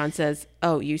 decision. John says,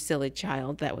 "Oh, you silly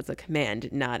child. That was a command,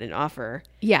 not an offer."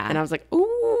 Yeah. And I was like,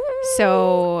 ooh.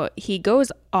 So he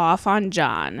goes off on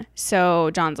John.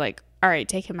 So John's like, "All right,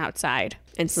 take him outside."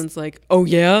 And Slint's like, "Oh,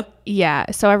 yeah?"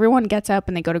 Yeah. So everyone gets up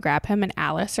and they go to grab him, and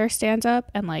Alistair stands up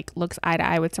and like looks eye to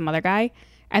eye with some other guy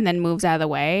and then moves out of the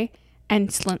way. And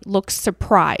Slint looks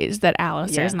surprised that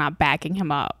Alistair's Yeah. not backing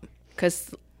him up.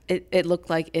 Because it looked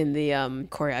like in the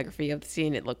choreography of the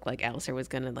scene, it looked like Alistair was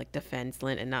going to like defend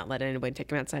Slint and not let anybody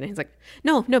take him outside. And he's like,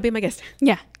 no, be my guest.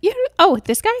 Yeah. Yeah. Oh,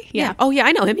 this guy? Yeah. Oh, yeah,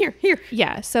 I know him. Here.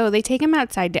 Yeah. So they take him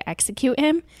outside to execute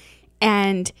him.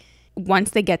 And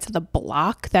once they get to the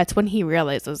block, that's when he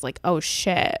realizes, like, oh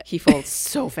shit. He folds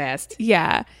so fast.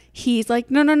 Yeah. He's like,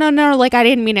 no. Like, I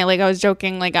didn't mean it. Like, I was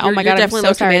joking. Like, oh my You're God, I'm definitely so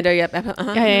Lord sorry. Commander. Yep.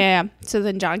 Uh-huh. Yeah. So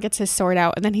then John gets his sword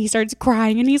out and then he starts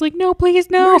crying and he's like, "No, please,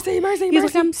 no. Mercy. He's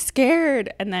like, "I'm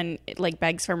scared." And then it like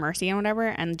begs for mercy and whatever.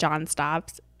 And John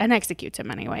stops and executes him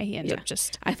anyway. He ends up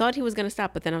just, I thought he was going to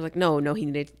stop, but then I was like, no, he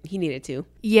needed to.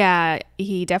 yeah,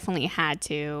 he definitely had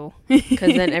to.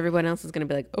 Because then everyone else is going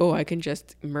to be like, oh, I can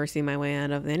just mercy my way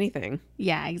out of anything.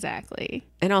 Yeah, exactly.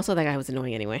 And also that guy was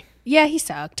annoying anyway. Yeah, he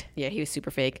sucked. Yeah, he was super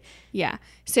fake. Yeah.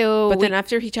 So, But then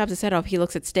after he chops his head off, he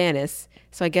looks at Stannis.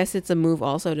 So I guess it's a move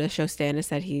also to show Stannis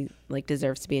that he like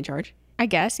deserves to be in charge. I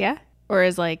guess, yeah. Or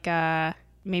is like,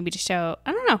 maybe to show,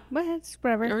 I don't know, but it's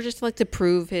whatever. Or just like to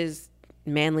prove his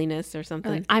manliness or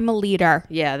something. Like, I'm a leader.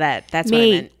 Yeah, that's what I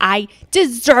Me, meant. I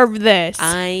deserve this.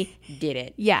 I did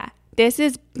it. Yeah, this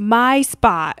is my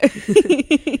spot.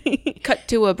 Cut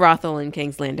to a brothel in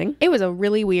King's Landing. It was a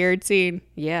really weird scene.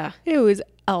 Yeah. It was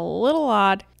a little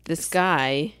odd. This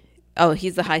guy, oh,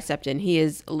 he's the High Septon. He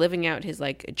is living out his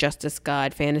like justice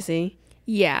god fantasy.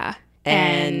 Yeah.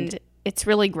 And it's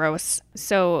really gross.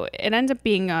 So it ends up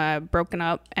being broken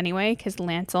up anyway because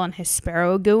Lancel and his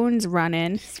Sparrow goons run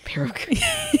in. Sparrow.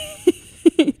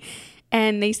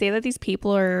 And they say that these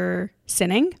people are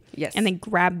sinning. Yes. And they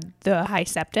grab the High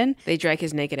Septon. They drag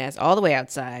his naked ass all the way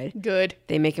outside. Good.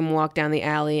 They make him walk down the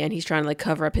alley, and he's trying to like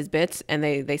cover up his bits, and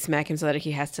they smack him so that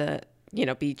he has to, you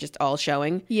know, be just all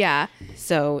showing. Yeah.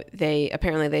 So they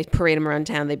parade him around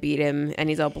town. They beat him, and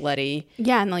he's all bloody.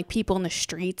 Yeah, and like people in the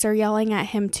streets are yelling at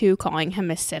him too, calling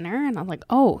him a sinner. And I'm like,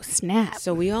 oh, snap.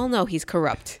 So we all know he's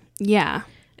corrupt. Yeah.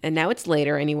 And now it's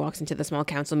later, and he walks into the small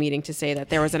council meeting to say that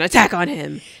there was an attack on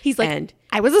him. He's like, and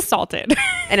I was assaulted.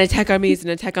 an attack on me is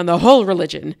an attack on the whole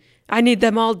religion. I need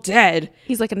them all dead.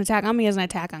 He's like, an attack on me is an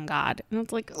attack on God. And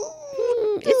it's like, Is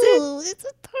it? it's a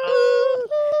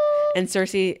And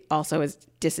Cersei also is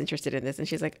disinterested in this, and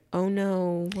she's like, "Oh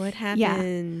no, what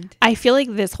happened?" I feel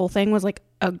like this whole thing was like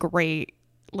a great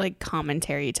like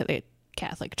commentary to the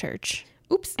Catholic Church.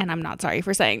 Oops. And I'm not sorry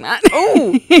for saying that.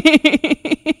 Oh.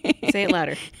 Say it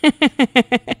louder.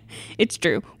 It's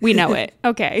true. We know it.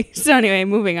 Okay. So anyway,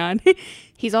 moving on.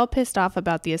 He's all pissed off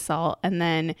about the assault, and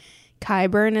then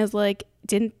Qyburn is like,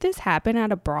 didn't this happen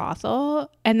at a brothel?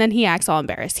 And then he acts all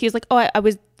embarrassed. He's like, oh, I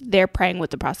was there praying with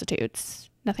the prostitutes.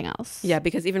 Nothing else. Yeah,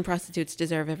 because even prostitutes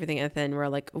deserve everything. And then we're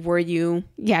like, were you?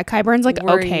 Yeah, Qyburn's like,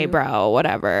 Were okay, you? bro,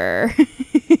 whatever.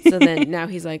 So then now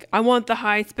he's like, I want the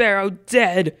High Sparrow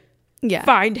dead. Yeah.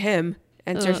 Find him.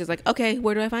 And Cersei's like, okay,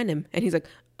 where do I find him? And he's like,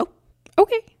 oh,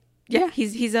 Okay. yeah,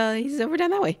 he's over down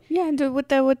that way. Yeah, and with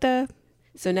the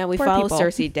So now we Poor follow people.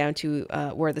 Cersei down to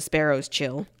where the sparrows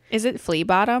chill. is it Flea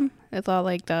Bottom? It's all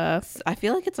like the I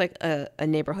feel like it's like a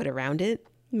neighborhood around it,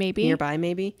 maybe nearby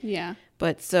maybe. Yeah.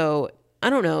 But so I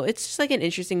don't know. It's just like an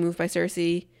interesting move by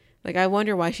Cersei. Like I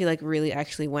wonder why she like really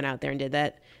actually went out there and did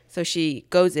that. So she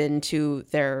goes into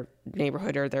their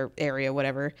neighborhood or their area,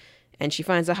 whatever, and she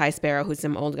finds a High Sparrow who's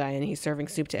some old guy, and he's serving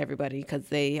soup to everybody because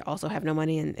they also have no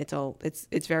money, and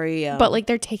it's very. But like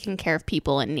they're taking care of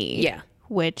people in need. Yeah.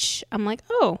 Which I'm like,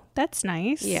 oh, that's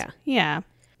nice. Yeah. Yeah.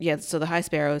 Yeah. So the High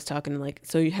Sparrow is talking like,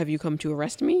 so have you come to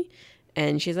arrest me?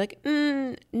 And she's like,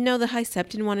 no, the High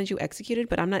Septon wanted you executed,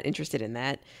 but I'm not interested in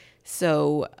that.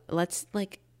 So let's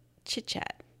like chit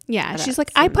chat. Yeah. About She's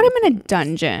like, I put him in a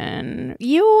dungeon.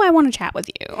 I want to chat with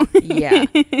you. Yeah.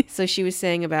 So she was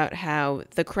saying about how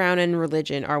the crown and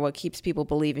religion are what keeps people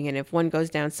believing, and if one goes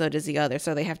down, so does the other.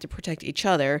 So they have to protect each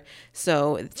other.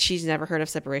 So she's never heard of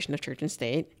separation of church and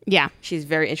state. Yeah. She's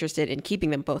very interested in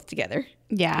keeping them both together,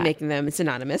 Yeah. making them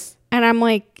synonymous. And I'm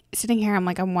like sitting here,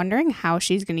 I'm wondering how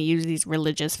she's going to use these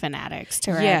religious fanatics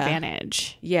to her Yeah.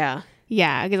 advantage. Yeah.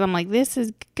 Yeah. Because I'm like, this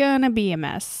is going to be a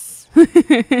mess.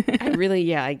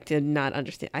 I did not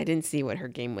understand. I didn't see what her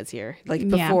game was here. Like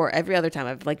Yeah. before, every other time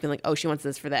I've like been like, oh, she wants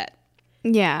this for that.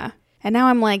 Yeah. And now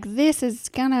I'm like, this is This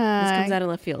comes out of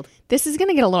left field. This is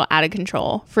gonna get a little out of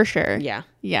control for sure. Yeah.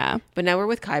 Yeah. But now we're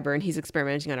with Qyburn. He's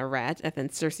experimenting on a rat. And then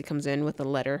Cersei comes in with a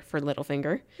letter for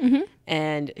Littlefinger. Mm-hmm.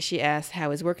 And she asks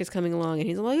how his work is coming along. And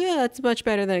he's like, yeah, it's much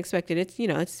better than expected. It's,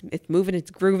 it's moving,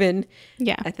 it's grooving.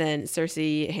 Yeah. And then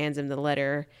Cersei hands him the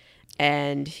letter.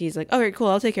 And he's like, all right, cool.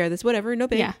 I'll take care of this. Whatever. No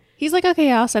big. Yeah. He's like,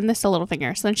 okay, I'll send this to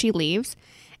Littlefinger. So then she leaves.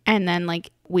 And then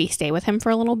like we stay with him for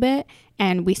a little bit.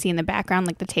 And we see in the background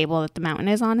like the table that the mountain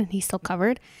is on, and he's still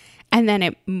covered. And then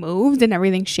it moved and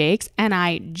everything shakes. And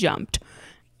I jumped.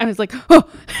 I was like, oh.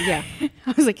 Yeah.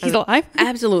 I was like, he's alive?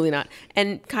 Absolutely not.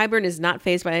 And Qyburn is not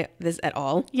fazed by this at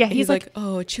all. Yeah, And he's he's like,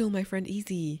 oh, chill, my friend,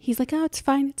 easy. He's like, oh, it's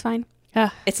fine. It's fine.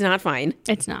 It's not fine.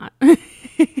 It's not.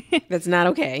 That's not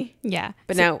okay. Yeah.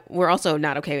 But now we're also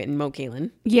not okay in Moat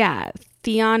Cailin. Yeah.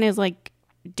 Theon is like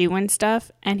doing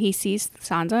stuff and he sees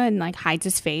Sansa and like hides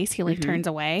his face. He like turns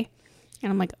away.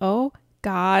 And I'm like, oh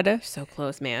God. So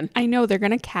close, man. I know they're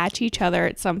going to catch each other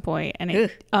at some point. And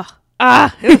it,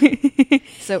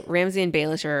 So Ramsay and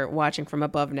Baelish are watching from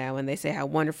above now, and they say how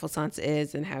wonderful Sansa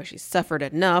is and how she's suffered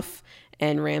enough.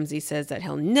 And Ramsay says that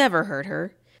he'll never hurt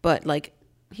her. But like,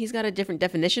 he's got a different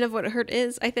definition of what hurt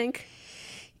is, I think.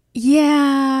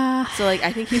 yeah. So like,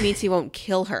 I think he means he won't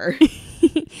kill her.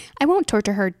 I won't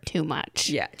torture her too much.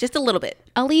 Yeah, just a little bit.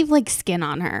 I'll leave like skin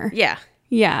on her. Yeah.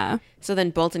 Yeah. So then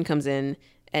Bolton comes in,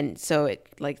 And so it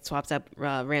like swaps up.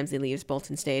 Ramsay leaves,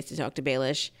 Bolton stays to talk to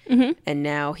Baelish. And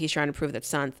now he's trying to prove that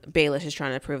Baelish is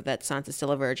trying to prove that Sansa's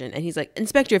still a virgin. And he's like,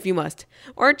 Inspector, if you must.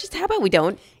 Or just how about we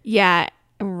don't? Yeah,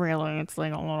 really, it's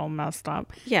like a little messed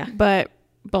up. Yeah. But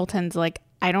Bolton's like,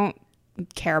 I don't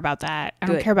care about that. I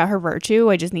don't Good. care about her virtue.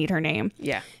 I just need her name.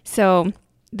 Yeah. So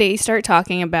they start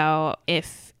talking about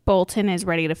if Bolton is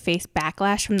ready to face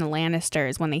backlash from the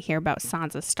Lannisters when they hear about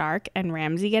Sansa Stark and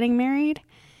Ramsay getting married.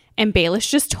 And Baelish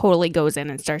just totally goes in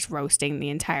and starts roasting the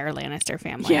entire Lannister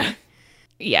family. Yeah.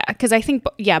 Yeah, because I think,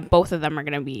 both of them are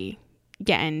going to be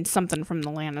getting something from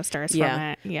the Lannisters from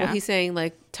it. Yeah. Well, he's saying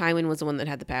like Tywin was the one that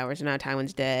had the powers, and now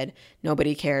Tywin's dead.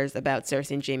 Nobody cares about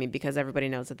Cersei and Jaime because everybody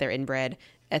knows that they're inbred.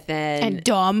 And then and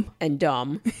dumb. and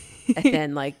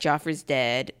then like Joffrey's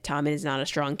dead. Tommen is not a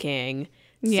strong king.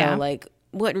 Yeah. So like,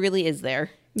 what really is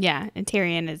there? Yeah, and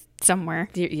Tyrion is somewhere.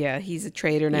 Yeah, he's a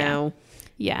traitor now.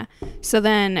 Yeah. So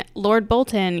then Lord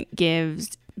Bolton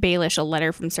gives Baelish a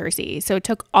letter from Cersei. So it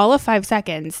took all of 5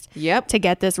 seconds Yep. to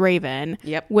get this raven.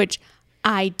 Yep. Which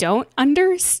I don't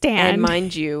understand. And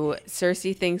mind you,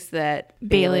 Cersei thinks that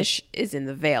Baelish is in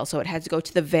the Vale, so it had to go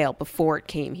to the Vale before it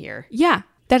came here. Yeah,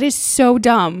 that is so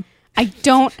dumb. I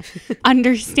don't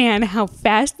understand how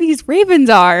fast these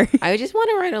ravens are. I just want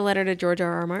to write a letter to George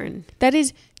R.R. Martin. That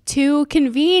is too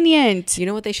convenient. You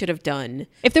know what they should have done?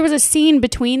 If there was a scene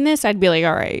between this, I'd be like,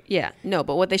 all right. Yeah, no,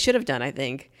 but what they should have done, I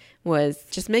think, was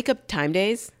just make up time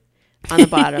days on the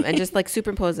bottom and just like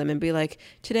superimpose them and be like,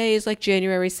 today is like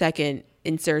January 2nd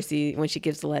in Cersei when she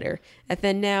gives the letter. And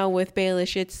then now with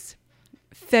Baelish, it's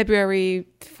February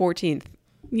 14th.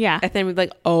 Yeah. And then we're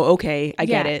like, oh, okay, I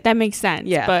get it. That makes sense.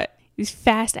 Yeah. But these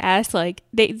fast ass, like,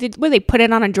 they put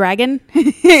it on a dragon?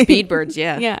 Speedbirds,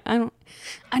 yeah. Yeah, I don't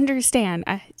understand.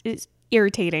 It's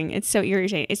irritating. It's so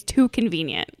irritating. It's too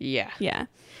convenient. Yeah. Yeah.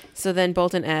 So then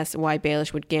Bolton asks why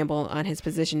Baelish would gamble on his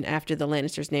position after the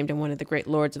Lannisters named him one of the great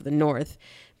lords of the North.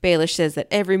 Baelish says that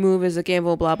every move is a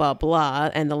gamble, blah, blah, blah.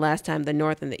 And the last time the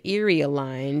North and the Eyrie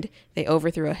aligned, they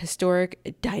overthrew a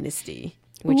historic dynasty,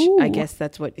 which I guess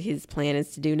that's what his plan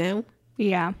is to do now.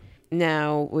 Yeah.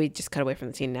 Now, we just cut away from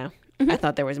the scene now. I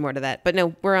thought there was more to that. But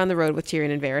no, we're on the road with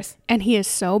Tyrion and Varys. And he is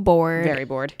so bored. Very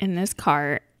bored. In this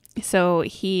cart. So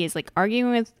he is like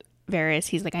arguing with Varys.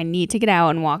 He's like, I need to get out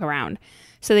and walk around.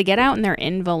 So they get out and they're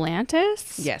in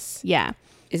Volantis. Yes. Yeah.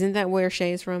 Isn't that where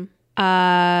Shay is from?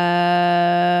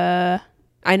 Yeah.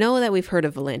 I know that we've heard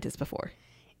of Volantis before.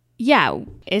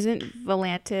 Isn't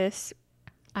Volantis?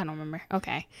 I don't remember.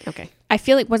 Okay. Okay. I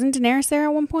feel like, wasn't Daenerys there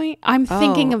at one point? I'm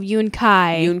thinking of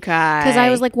Yunkai. Because I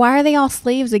was like, why are they all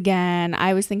slaves again?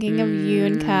 I was thinking of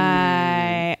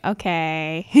Yunkai.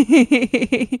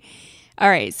 Okay. All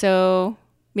right. So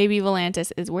maybe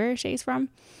Volantis is where Shay's from.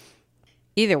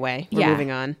 Either way, we're moving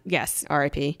on. Yes.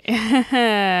 R.I.P.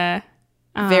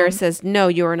 Varys says, no,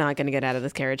 you're not going to get out of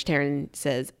this carriage. Tyrion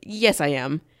says, yes, I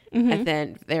am. And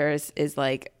then Varys is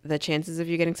like, the chances of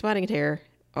you getting spotting here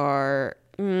are,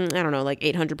 I don't know, like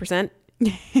 800%.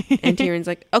 And Tyrion's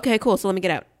like, okay, cool. So let me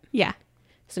get out. Yeah.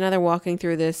 So now they're walking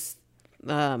through this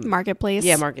Marketplace.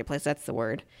 Yeah, marketplace. That's the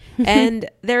word. And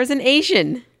there's an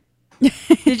Asian.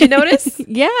 Did you notice?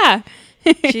 Yeah.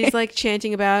 She's like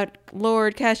chanting about,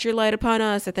 Lord, cast your light upon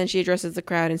us. And then she addresses the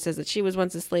crowd and says that she was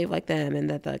once a slave like them and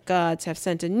that the gods have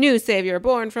sent a new savior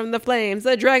born from the flames,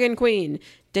 the Dragon Queen,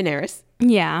 Daenerys.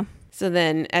 Yeah. So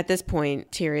then at this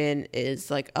point, Tyrion is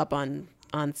like up on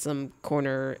some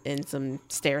corner in some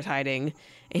stairs hiding.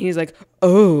 And he's like,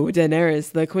 oh,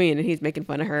 Daenerys, the queen. And he's making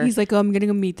fun of her. He's like, oh, I'm going to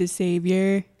go meet the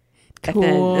savior. Cool.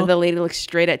 And then the lady looks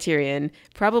straight at Tyrion,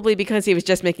 probably because he was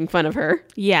just making fun of her.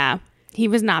 Yeah. He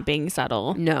was not being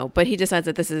subtle. No, but he decides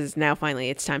that this is now finally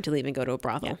it's time to leave and go to a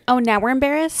brothel. Yeah. Oh, now we're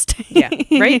embarrassed? Yeah,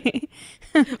 right?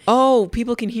 Oh,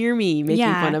 people can hear me making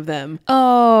fun of them.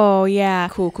 Oh, yeah.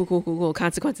 Cool.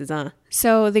 Consequences, huh?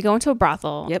 So they go into a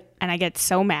brothel. Yep. And I get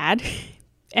so mad.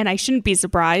 And I shouldn't be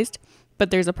surprised,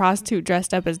 but there's a prostitute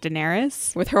dressed up as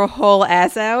Daenerys. With her whole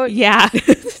ass out? Yeah.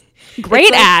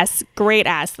 Great ass. Great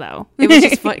ass, though. It was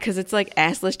just fun because it's like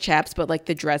assless chaps, but like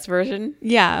the dress version.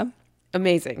 Yeah.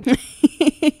 Amazing.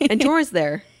 And Jorah's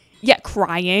there. Yeah,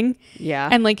 crying. Yeah.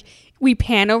 And like we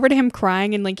pan over to him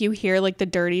crying and like you hear like the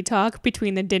dirty talk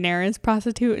between the Daenerys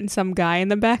prostitute and some guy in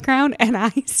the background and I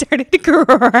started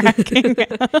cracking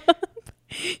up.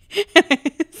 And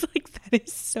it's like, that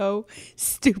is so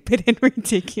stupid and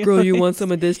ridiculous. Girl, you want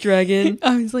some of this dragon?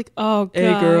 I was like, oh God.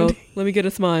 Hey girl, let me get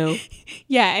a smile.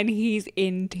 Yeah, and he's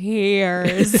in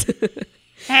tears.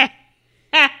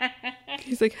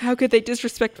 He's like, how could they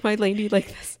disrespect my lady like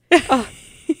this? Oh,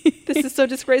 this is so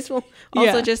disgraceful.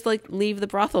 Also, just like leave the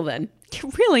brothel then.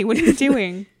 Really? What are you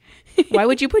doing? Why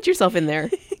would you put yourself in there?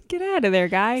 Get out of there,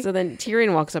 guy. So then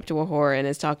Tyrion walks up to Ahor and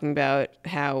is talking about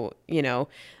how,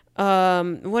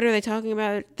 what are they talking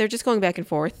about? They're just going back and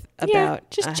forth about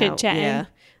just chit-chatting. Yeah.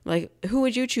 Like, who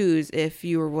would you choose if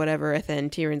you were whatever? And then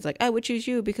Tyrion's like, I would choose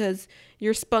you because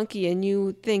you're spunky and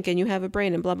you think and you have a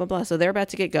brain and blah, blah, blah. So they're about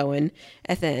to get going.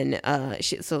 And then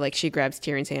she grabs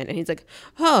Tyrion's hand and he's like,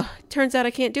 oh, turns out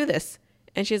I can't do this.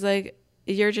 And she's like,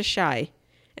 you're just shy.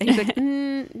 And he's like,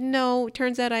 no,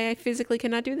 turns out I physically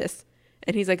cannot do this.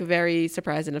 And he's like very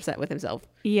surprised and upset with himself.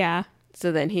 Yeah.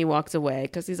 So then he walks away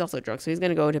because he's also drunk. So he's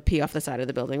going to go to pee off the side of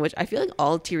the building, which I feel like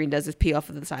all Tyrion does is pee off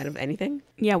of the side of anything.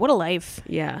 Yeah, what a life.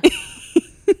 Yeah.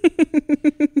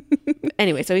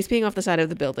 Anyway, so he's peeing off the side of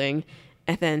the building,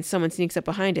 and then someone sneaks up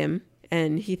behind him,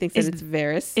 and he thinks that it's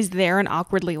Varys. Is there an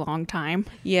awkwardly long time?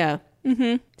 Yeah.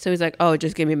 Mm-hmm. So he's like, oh,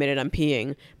 just give me a minute, I'm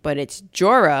peeing. But it's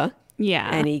Jorah. Yeah.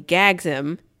 And he gags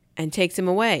him and takes him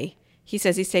away. He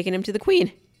says he's taking him to the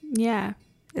queen. Yeah.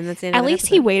 And that's the end At of the least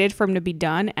episode. he waited for him to be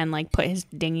done and like put his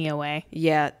dinghy away.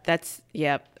 Yeah, that's,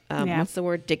 yeah. Yeah. What's the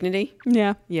word? Dignity?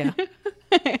 Yeah. Yeah.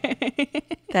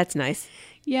 That's nice.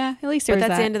 Yeah, at least But there's that's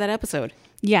that. the end of that episode.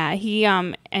 Yeah, he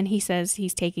and he says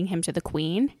he's taking him to the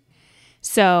queen.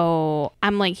 So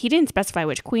I'm like, he didn't specify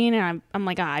which queen, and I'm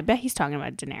like, I bet he's talking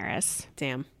about Daenerys.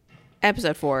 Damn.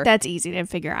 Episode 4. That's easy to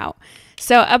figure out.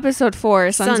 So episode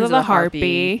 4, Sons of the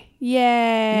Harpy.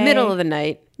 Yay. Middle of the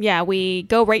night. Yeah, we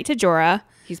go right to Jorah.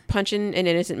 He's punching an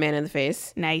innocent man in the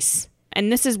face. Nice.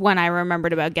 And this is when I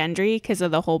remembered about Gendry because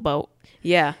of the whole boat.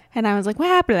 Yeah. And I was like, what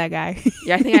happened to that guy?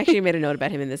 Yeah, I think I actually made a note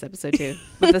about him in this episode too.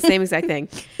 With the same exact thing.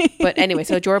 But anyway,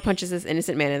 so Jorah punches this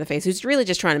innocent man in the face who's really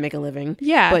just trying to make a living.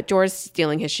 Yeah. But Jorah's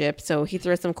stealing his ship. So he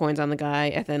throws some coins on the guy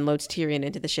and then loads Tyrion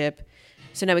into the ship.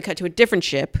 So now we cut to a different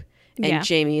ship and Yeah.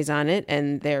 Jaime is on it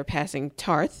and they're passing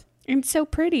Tarth. It's so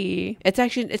pretty. It's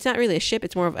not really a ship.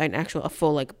 It's more of a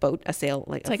full like boat, a sail.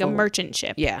 It's like a merchant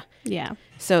ship. Yeah. Yeah.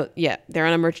 So yeah, they're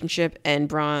on a merchant ship and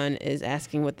Bronn is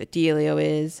asking what the dealio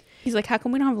is. He's like, how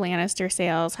come we don't have Lannister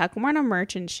sails? How come we're on a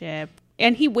merchant ship?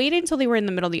 And he waited until they were in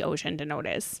the middle of the ocean to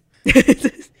notice.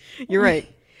 You're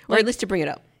right. Or at least to bring it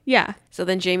up. Yeah. So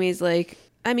then Jaime's like,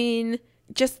 I mean,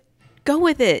 just go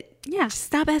with it. Yeah. Just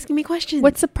stop asking me questions.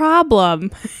 What's the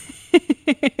problem?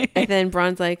 And then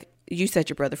Bronn's like, you set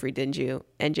your brother free, didn't you?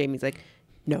 And Jaime's like,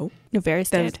 no. No, Varys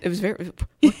did. It was very...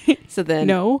 So then...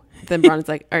 No. Then Bronn's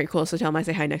like, all right, cool. So tell him I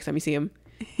say hi next time you see him.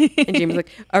 And Jaime's like,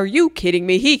 are you kidding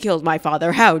me? He killed my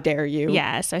father. How dare you?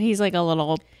 Yeah, so he's like a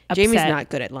little upset. Jaime's not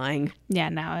good at lying. Yeah,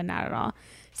 no, not at all.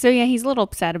 So yeah, he's a little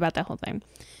upset about that whole thing.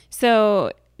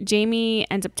 So Jaime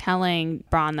ends up telling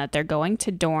Bronn that they're going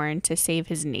to Dorne to save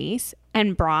his niece.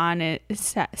 And Bronn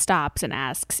stops and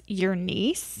asks, your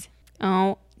niece?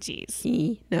 Oh, jeez.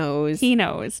 He knows. He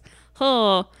knows.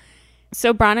 Oh.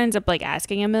 So Bronn ends up like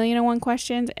asking 1,000,001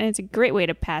 questions, and it's a great way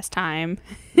to pass time.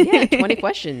 Yeah, 20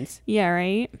 questions. Yeah,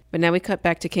 right? But now we cut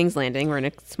back to King's Landing. We're in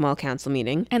a small council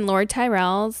meeting. And Lord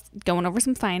Tyrell's going over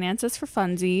some finances for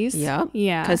funsies. Yeah.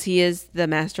 Yeah. Because he is the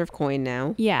master of coin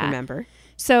now. Yeah. Remember?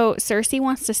 So Cersei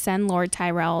wants to send Lord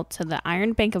Tyrell to the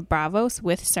Iron Bank of Braavos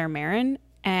with Ser Meryn,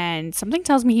 and something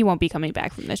tells me he won't be coming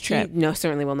back from this trip. No,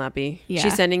 certainly will not be. Yeah.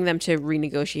 She's sending them to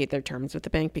renegotiate their terms with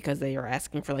the bank because they are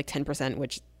asking for like 10%,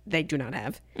 which they do not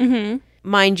have. Mm-hmm.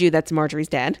 Mind you, that's Marjorie's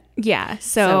dad. Yeah.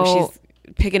 So So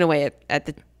she's picking away at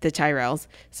the Tyrells.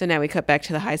 So now we cut back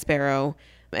to the High Sparrow,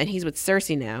 and he's with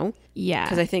Cersei now. yeah.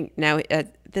 Because I think now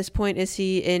at this point, is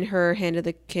he in her Hand of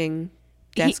the King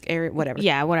desk area? Whatever.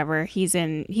 Yeah, whatever. He's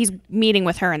meeting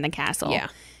with her in the castle. Yeah.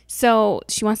 So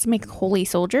she wants to make holy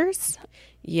soldiers.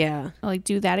 Yeah. Like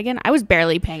do that again. I was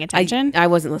barely paying attention. I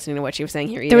wasn't listening to what she was saying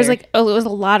here either. There was like, it was a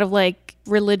lot of like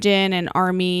religion and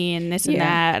army and this and Yeah.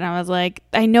 that. And I was like,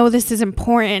 I know this is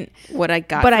important, what I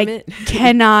got but from I it.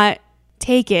 cannot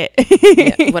take it.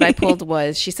 Yeah, what I pulled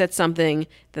was she said something.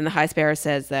 Then the High Sparrow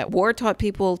says that war taught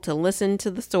people to listen to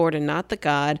the sword and not the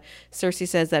god. Cersei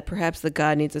says that perhaps the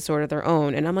god needs a sword of their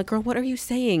own. And I'm like, girl, what are you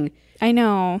saying? I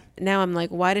know. Now I'm like,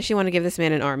 why does she want to give this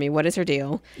man an army? What is her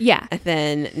deal? Yeah. And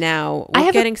then now I we're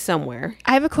have getting somewhere.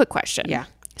 I have a quick question. Yeah.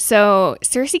 So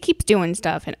Cersei keeps doing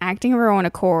stuff and acting of her own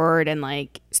accord and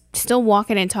like still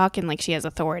walking and talking like she has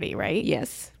authority, right?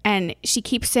 Yes. And she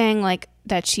keeps saying like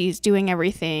that she's doing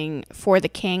everything for the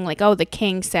king. Like, oh, the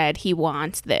king said he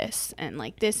wants this and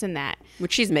like this and that.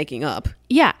 Which she's making up.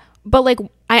 Yeah. But like,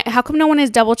 how come no one is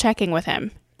double checking with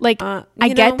him? Like, I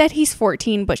get that he's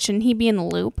 14, but shouldn't he be in the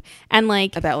loop? And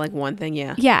like, About like one thing,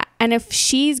 yeah. yeah. And if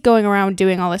she's going around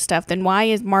doing all this stuff, then why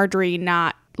is Marjorie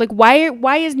not like,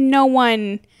 why is no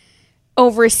one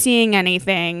overseeing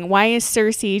anything? Why is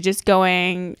Cersei just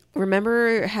going?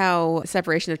 Remember how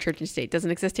separation of church and state doesn't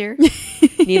exist here?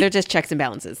 Neither does checks and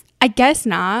balances. I guess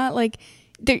not. Like,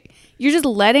 you're just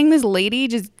letting this lady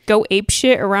just go ape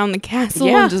shit around the castle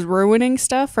Yeah. and just ruining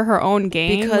stuff for her own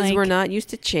game. Because like, we're not used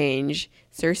to change.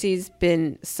 Cersei's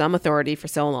been some authority for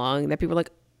so long that people are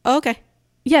like, oh, okay.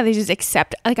 yeah, they just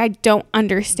accept. Like, I don't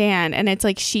understand. And it's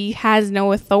like, she has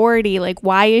no authority. Like,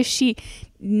 why is she?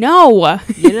 No.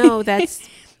 You know, that's...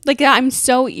 Like, I'm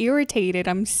so irritated.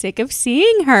 I'm sick of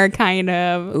seeing her, kind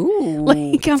of. Ooh.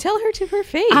 Like, tell her to her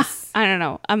face. I don't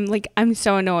know. I'm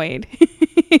so annoyed.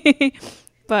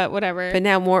 But whatever. But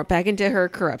now more back into her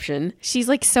corruption. She's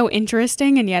like so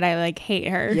interesting, and yet I like hate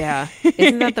her. Yeah.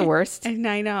 Isn't that the worst? And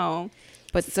I know.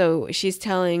 But so she's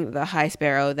telling the High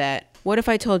Sparrow that, what if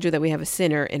I told you that we have a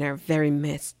sinner in our very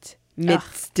midst,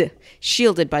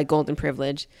 shielded by golden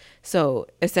privilege? So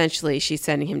essentially she's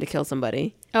sending him to kill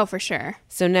somebody. Oh, for sure.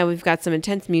 So now we've got some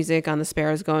intense music on the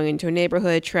sparrows going into a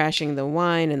neighborhood, trashing the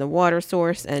wine and the water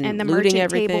source and the looting merchant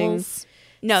everything. tables.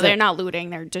 No, So- they're not looting.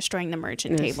 They're destroying the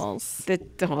merchant tables.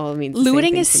 That all means the same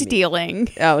Looting thing is to me. stealing.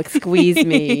 Oh, excuse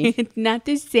me. It's not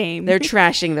the same. They're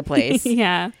trashing the place.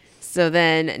 yeah. So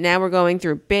then now we're going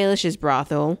through Baelish's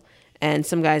brothel, and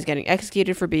some guy's getting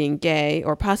executed for being gay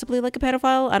or possibly like a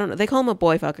pedophile. I don't know. They call him a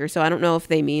boy fucker, so I don't know if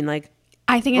they mean like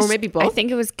I think Or it's maybe both? I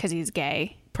think it was because he's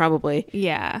gay. probably.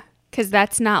 Yeah. Because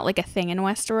that's not like a thing in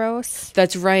Westeros.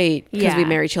 That's right. Because we Yeah.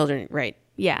 marry children. Right.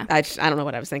 Yeah. I don't know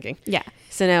what I was thinking. Yeah.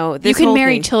 So now this You can whole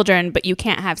marry thing- children, but you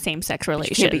can't have same-sex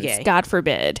relations. can't be gay. God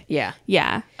forbid. Yeah.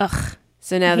 Yeah. Ugh.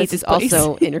 So now I hate this is this place.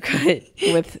 also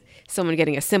intercut with someone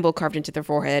getting a symbol carved into their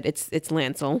forehead. It's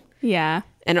Lancel. Yeah.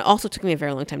 And it also took me a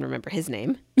very long time to remember his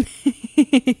name.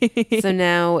 So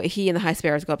now he and the High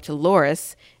Sparrows go up to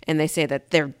Loras, and they say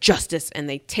that they're justice, and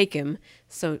they take him.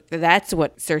 So that's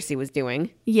what Cersei was doing,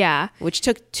 Yeah. which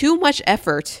took too much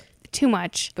effort. Too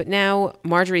much. But now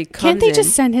Marjorie comes Can't they in.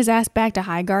 just send his ass back to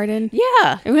Highgarden?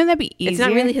 Yeah. Wouldn't that be easier? It's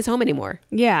not really his home anymore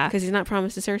Yeah. because he's not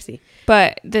promised to Cersei.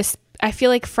 But this, I feel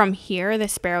like from here, the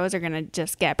sparrows are going to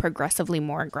just get progressively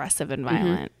more aggressive and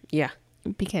violent Yeah.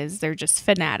 because they're just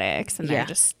fanatics and they're Yeah.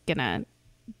 just going to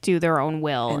do their own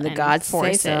will. And the gods say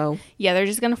force it. so. Yeah, they're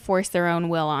just going to force their own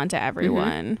will onto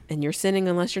everyone. And you're sinning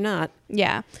unless you're not.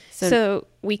 Yeah. So- So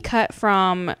we cut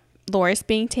from Loras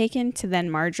being taken to then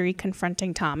Marjorie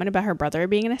confronting Tommen about her brother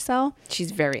being in a cell.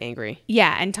 She's very angry.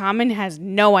 Yeah, and Tommen has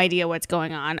no idea what's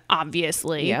going on,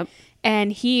 obviously. Yep.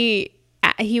 And he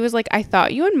was like, I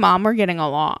thought you and Mom were getting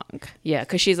along. Yeah,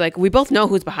 because she's like, we both know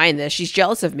who's behind this. She's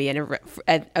jealous of me and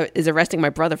is arresting my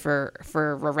brother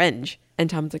for revenge. And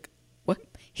Tom's like, what?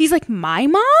 He's like, my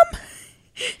mom?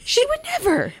 She would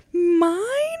never.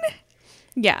 Mine?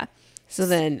 Yeah. So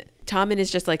then Tommen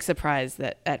is just like surprised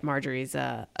at Marjorie's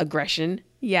aggression.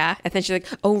 Yeah. And then she's like,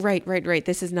 oh, right.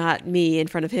 This is not me in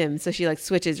front of him. So she like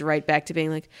switches right back to being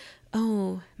like,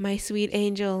 oh, my sweet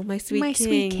angel, my sweet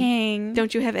king.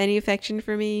 Don't you have any affection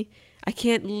for me? I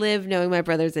can't live knowing my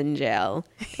brother's in jail.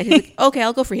 And he's like, okay,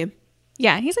 I'll go for him.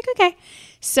 Yeah. He's like, okay.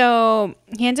 So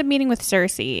he ends up meeting with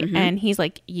Cersei Mm-hmm. and he's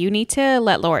like, you need to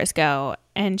let Loras go.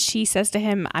 And she says to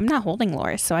him, I'm not holding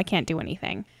Loras, so I can't do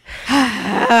anything.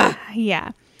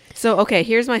 Yeah. So, okay,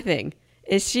 here's my thing.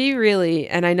 Is she really,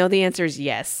 and I know the answer is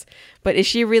yes, but is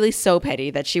she really so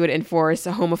petty that she would enforce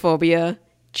a homophobia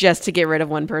just to get rid of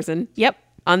one person Yep.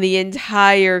 on the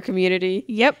entire community?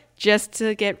 Yep. Just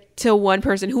to get to one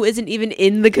person who isn't even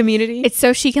in the community? It's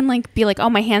so she can like be like, oh,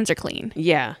 my hands are clean.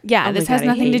 Yeah. Yeah. Oh my This has God,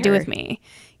 I nothing to hate do her. with me.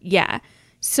 Yeah.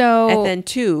 So. And then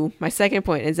two, my second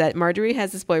point is that Marjorie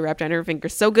has this boy wrapped on her finger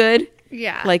so good.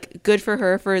 yeah. Like, good for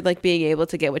her for like being able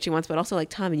to get what she wants, but also like,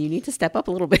 Tommen, you need to step up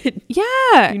a little bit.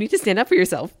 yeah. You need to stand up for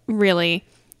yourself. Really.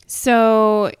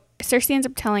 So Cersei ends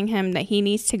up telling him that he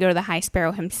needs to go to the High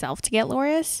Sparrow himself to get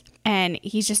Loras, and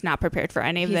he's just not prepared for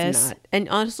any of He's this. not. And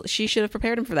honestly, she should have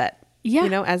prepared him for that. Yeah. You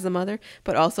know, as the mother.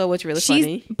 But also what's really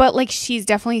funny. But like she's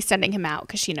definitely sending him out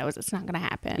because she knows it's not going to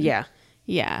happen. Yeah.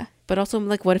 Yeah. But also,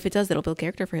 like, what if it does? It'll build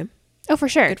character for him. Oh, for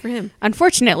sure. Good for him.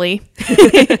 Unfortunately,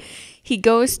 he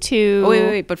goes to. Oh,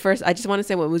 wait. But first, I just want to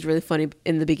say what was really funny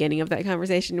in the beginning of that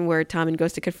conversation where Tommen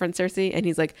goes to confront Cersei and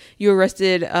he's like, you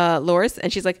arrested Loras?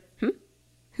 And she's like, Who?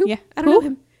 Yeah. I don't Who? know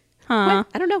him. Huh. What?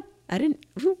 I don't know. I didn't.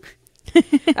 Who?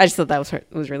 I just thought that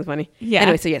was really funny. Yeah.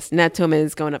 Anyway, so yes, now Tommen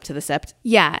is going up to the Sept.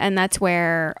 Yeah, and that's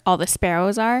where all the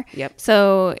sparrows are. Yep.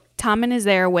 So Tommen is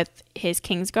there with his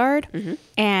Kingsguard, Mm-hmm.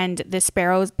 and the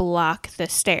sparrows block the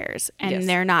stairs, and Yes.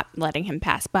 they're not letting him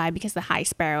pass by because the High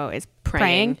Sparrow is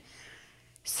Praying. praying.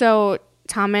 So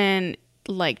Tommen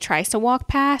like tries to walk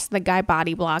past, the guy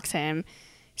body blocks him.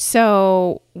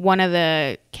 So one of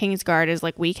the Kingsguard is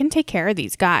like, we can take care of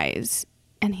these guys.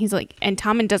 And he's like, and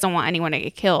Tommen doesn't want anyone to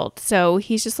get killed. So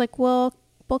he's just like, well,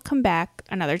 will come back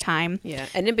another time. Yeah.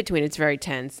 And in between, it's very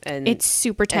tense. And It's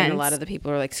super tense. And a lot of the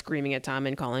people are like screaming at Tom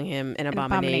and calling him an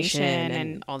abomination abomination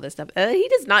and all this stuff. He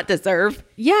does not deserve.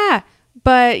 Yeah.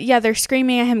 But yeah, they're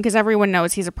screaming at him because everyone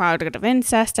knows he's a product of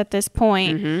incest at this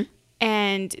point. Mm-hmm.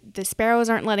 And the sparrows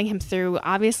aren't letting him through.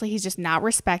 Obviously, he's just not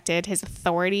respected. His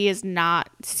authority is not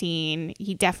seen.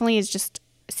 He definitely is just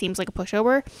seems like a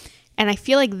pushover. And I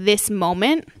feel like this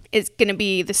moment is going to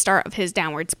be the start of his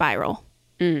downward spiral.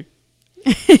 I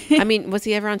mean, was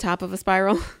he ever on top of a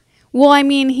spiral? Well, I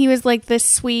mean, he was like this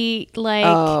sweet, like,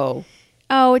 oh,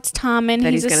 it's Tom and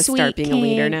that he's going a to sweet start being king. a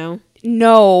leader now?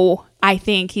 No, I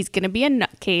think he's going to be a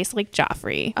nutcase like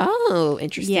Joffrey. Oh,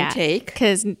 interesting take.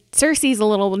 Because Cersei's a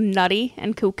little nutty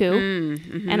and cuckoo.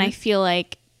 Mm-hmm. And I feel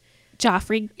like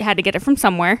Joffrey had to get it from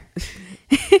somewhere.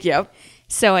 Yep.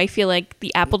 So I feel like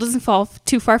the apple doesn't fall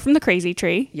too far from the crazy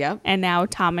tree. Yep. And now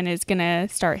Tommen is going to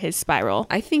start his spiral.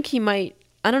 I think he might.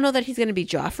 I don't know that he's going to be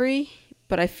Joffrey,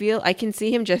 but I can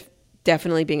see him just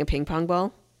definitely being a ping pong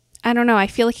ball. I don't know. I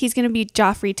feel like he's going to be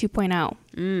Joffrey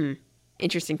 2.0.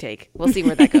 Interesting take. We'll see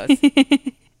where that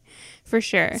goes. For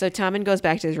sure. So Tommen goes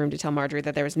back to his room to tell Marjorie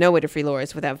that there is no way to free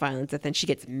Loras without violence. And then she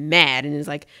gets mad and is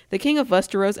like, the king of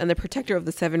Westeros and the protector of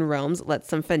the Seven Realms let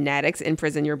some fanatics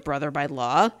imprison your brother by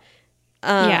law.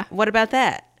 Yeah. What about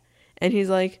that? And he's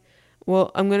like,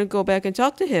 well, I'm going to go back and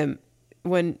talk to him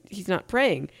when he's not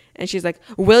praying. And she's like,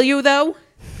 will you though?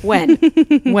 When?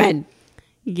 When?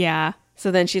 Yeah.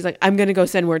 So then she's like, I'm going to go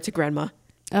send word to grandma.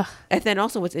 Ugh. And then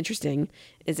also what's interesting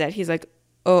is that he's like,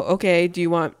 oh, okay, do you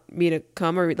want me to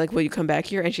come or like, will you come back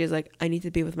here? And she's like, I need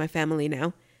to be with my family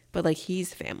now. But like,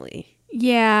 he's family,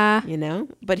 Yeah. you know?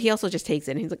 But he also just takes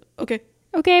it and he's like, okay.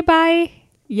 Okay, bye.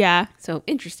 Yeah. So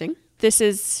interesting. This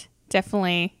is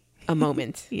definitely A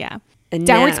moment. yeah. And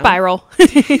Downward now- spiral.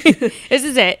 This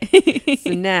is it.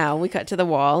 So now we cut to the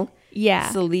wall. Yeah.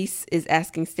 Selyse is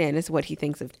asking Stannis what he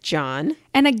thinks of Jon.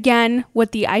 And again,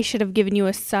 with the I should have given you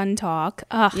a son talk.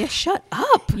 Ugh. Yeah, shut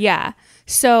up. Yeah.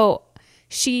 So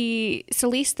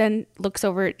Selyse then looks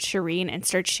over at Shireen and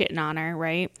starts shitting on her,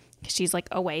 right? 'Cause she's like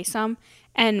away some.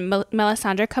 And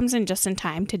Melisandre comes in just in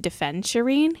time to defend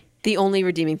Shireen. The only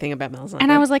redeeming thing about Melisandre.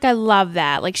 And I was like, I love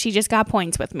that. Like, she just got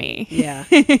points with me. Yeah.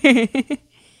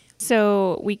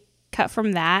 So we cut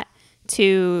from that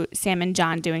to Sam and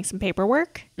Jon doing some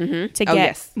paperwork to get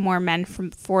yes. more men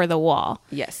for the wall.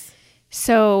 Yes.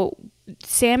 So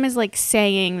Sam is like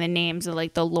saying the names of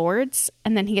like the lords,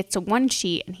 and then he gets to one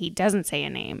sheet and he doesn't say a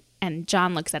name. And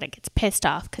Jon looks at it, gets pissed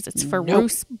off because it's for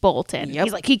Roose Bolton. Yep.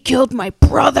 He's like, he killed my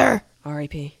brother.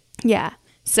 R.I.P. Yeah.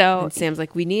 So And Sam's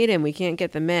like, we need him. We can't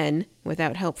get the men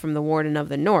without help from the Warden of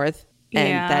the North. And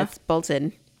Yeah. that's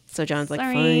Bolton. So John's like,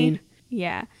 sorry. fine.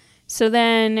 Yeah. So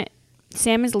then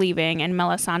Sam is leaving and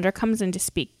Melisandre comes in to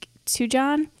speak to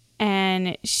Jon,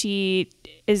 and she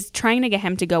is trying to get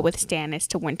him to go with Stannis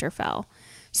to Winterfell.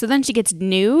 So then she gets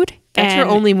nude. That's her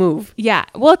only move. Yeah.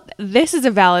 Well, this is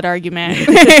a valid argument.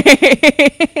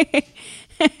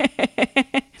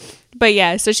 But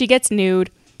yeah, so she gets nude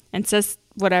and says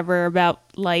whatever about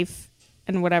life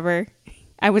and whatever.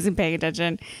 I wasn't paying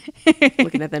attention.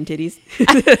 Looking at them titties.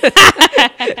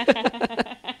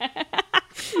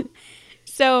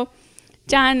 So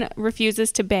Jon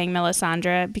refuses to bang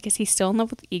Melisandre because he's still in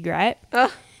love with Ygritte.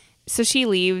 Ugh. So she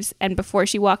leaves, and before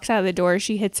she walks out of the door,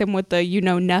 she hits him with the "you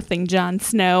know nothing, Jon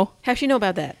Snow." How'd she know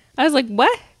about that? I was like,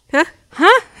 what? Huh?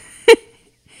 Huh?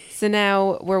 So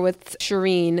now we're with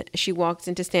Shireen. She walks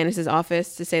into Stannis'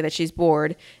 office to say that she's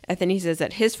bored. And then he says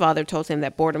that his father told him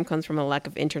that boredom comes from a lack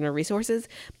of internal resources.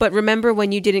 But remember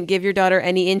when you didn't give your daughter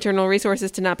any internal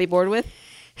resources to not be bored with?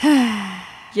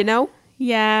 You know?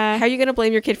 Yeah. How are you going to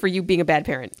blame your kid for you being a bad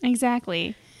parent?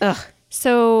 Exactly. Ugh.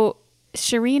 So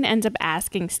Shireen ends up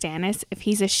asking Stannis if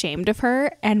he's ashamed of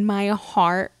her, and my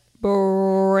heart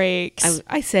breaks.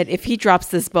 I said, if he drops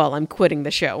this ball, I'm quitting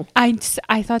the show. I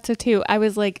thought so too. I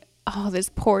was like, oh, this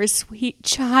poor sweet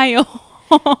child.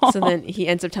 So then he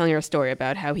ends up telling her a story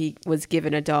about how he was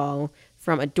given a doll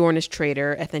from a Dornish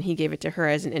trader, and then he gave it to her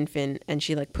as an infant, and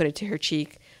she like put it to her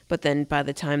cheek. But then by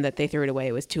the time that they threw it away,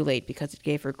 it was too late because it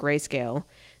gave her grayscale.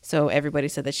 So everybody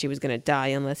said that she was going to die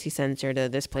unless he sends her to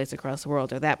this place across the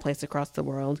world or that place across the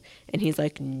world. And he's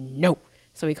like, no.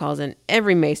 So he calls in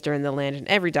every maester in the land and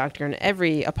every doctor and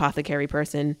every apothecary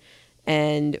person.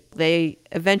 And they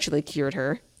eventually cured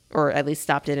her, or at least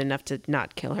stopped it enough to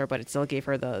not kill her, but it still gave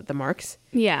her the marks.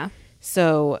 Yeah.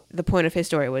 So the point of his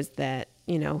story was that,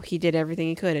 you know, he did everything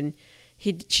he could, and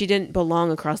she didn't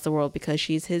belong across the world because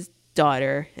she's his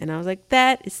daughter. And I was like,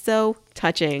 that is so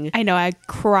touching. I know. I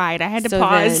cried. I had to So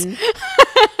pause. then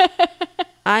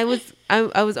I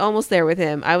I was almost there with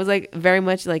him. I was like very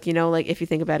much like, you know, like if you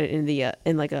think about it in the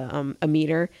in like a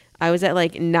meter, I was at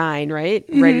like 9, right?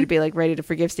 Ready to be like ready to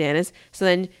forgive Stannis. So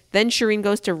then Shireen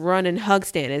goes to run and hug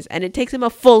Stannis, and it takes him a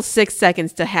full 6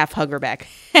 seconds to half hug her back.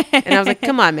 And I was like,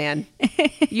 come on, man.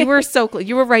 You were so close.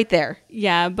 You were right there.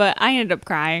 Yeah, but I ended up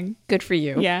crying. Good for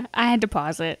you. Yeah, I had to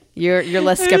pause it. You're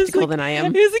less skeptical than I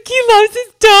am. He was like, he loves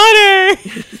his daughter.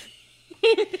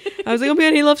 I was like, oh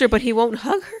man, he loves her, but he won't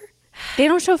hug her. They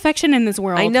don't show affection in this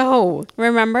world. I know.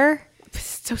 Remember?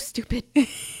 So stupid.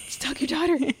 Just hug your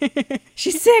daughter.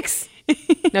 She's 6.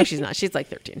 No, she's not. She's like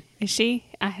 13. Is she?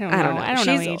 I don't know. I don't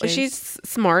know ages. She's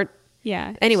smart.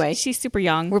 Yeah. Anyway. She's super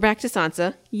young. We're back to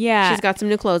Sansa. Yeah. She's got some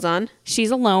new clothes on.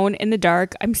 She's alone in the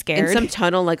dark. I'm scared. In some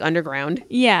tunnel, like underground.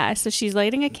 Yeah. So she's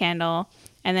lighting a candle.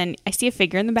 And then I see a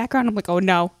figure in the background. I'm like, oh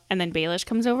no. And then Baelish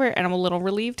comes over and I'm a little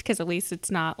relieved because at least it's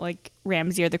not like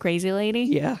Ramsay or the crazy lady.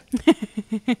 Yeah.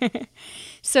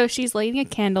 So she's lighting a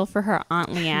candle for her Aunt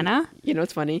Lyanna. You know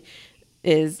what's funny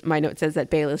is my note says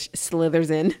that Baelish slithers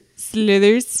in.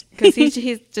 Slithers. Because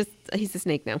he's a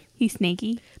snake now. He's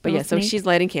snaky. But yeah, so snake. she's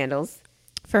lighting candles.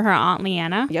 For her Aunt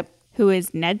Lyanna. Yep. Who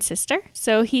is Ned's sister.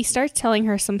 So he starts telling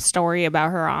her some story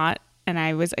about her aunt. And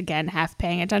I was, again, half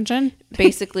paying attention.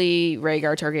 Basically,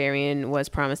 Rhaegar Targaryen was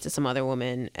promised to some other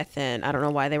woman. And then, I don't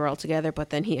know why they were all together, but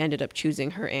then he ended up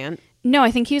choosing her aunt. No, I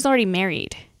think he was already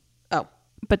married. Oh.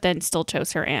 But then still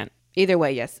chose her aunt. Either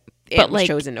way, yes. Aunt But was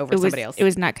chosen over somebody else. It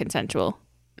was not consensual.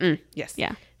 Yes.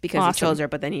 Yeah. Because Awesome. he chose her,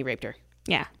 but then he raped her.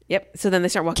 Yeah. Yep. So then they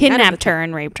start walking out of Kidnapped the her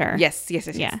and raped her. Yes.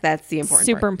 Yeah. That's the important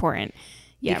Super part. important.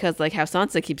 Yeah. Because like how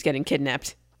Sansa keeps getting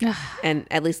kidnapped. And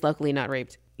at least luckily not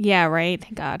raped. Yeah, right.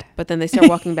 Thank God. But then they start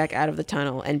walking back out of the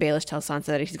tunnel, and Baelish tells Sansa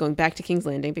that he's going back to King's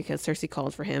Landing because Cersei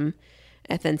called for him.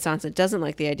 And then Sansa doesn't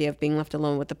like the idea of being left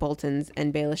alone with the Boltons,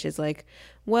 and Baelish is like,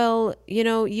 well, you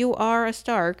know, you are a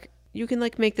Stark. You can,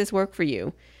 like, make this work for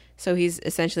you. So he's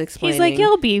essentially explaining... He's like,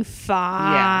 you'll be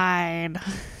fine.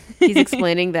 Yeah. He's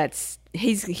explaining that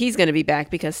he's going to be back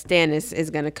because Stannis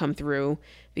is going to come through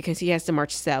because he has to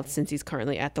march south since he's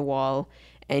currently at the wall,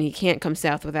 and he can't come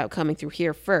south without coming through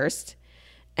here first.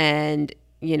 And,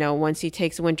 you know, once he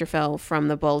takes Winterfell from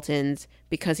the Boltons,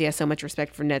 because he has so much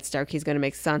respect for Ned Stark, he's going to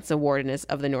make Sansa Wardeness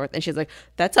of the North. And she's like,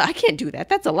 I can't do that.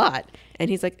 That's a lot. And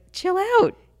he's like, chill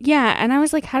out. Yeah, and I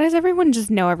was like, how does everyone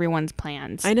just know everyone's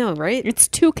plans? I know, right? It's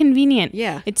too convenient.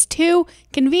 Yeah. It's too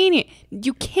convenient.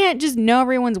 You can't just know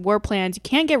everyone's war plans. You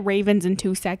can't get ravens in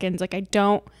 2 seconds. Like, I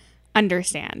don't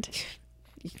understand.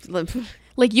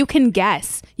 Like, you can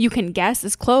guess. You can guess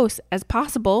as close as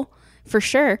possible, for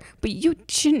sure. But you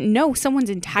shouldn't know someone's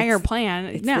entire plan.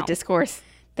 It's no. the discourse.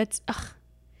 That's,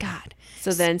 God.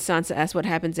 So then Sansa asks what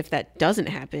happens if that doesn't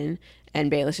happen.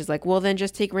 And Baelish is like, well, then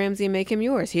just take Ramsay and make him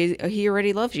yours. He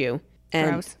already loves you.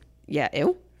 And Gross. Yeah,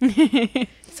 ew.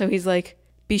 So he's like,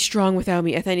 be strong without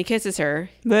me. And then he kisses her.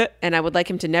 But And I would like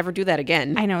him to never do that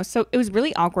again. I know. So it was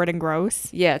really awkward and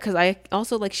gross. Yeah, because I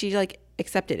also, like, she, like,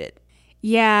 accepted it.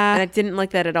 Yeah. And I didn't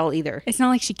like that at all either. It's not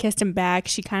like she kissed him back.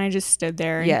 She kind of just stood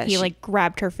there and Yeah, he like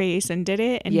grabbed her face and did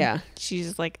it. And Yeah. she's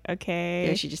just like, okay.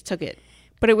 Yeah, she just took it.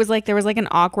 But it was like there was like an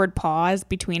awkward pause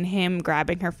between him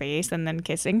grabbing her face and then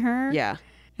kissing her. Yeah.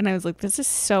 And I was like, this is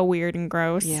so weird and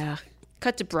gross. Yeah.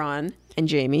 Cut to Bronn and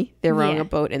Jaime. They're rowing Yeah. a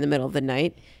boat in the middle of the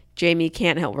night. Jaime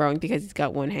can't help rowing because he's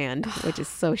got one hand, which is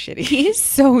so shitty. He is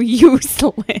so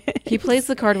useless. He plays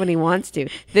the card when he wants to.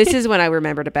 This is when I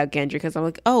remembered about Gendry because I'm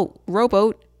like, oh,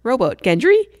 rowboat,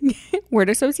 Gendry? Word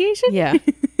association? Yeah.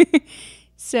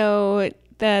 So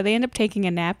they end up taking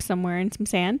a nap somewhere in some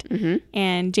sand. Mm-hmm.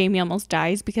 And Jaime almost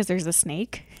dies because there's a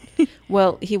snake.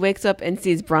 Well, he wakes up and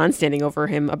sees Bronn standing over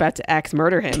him about to axe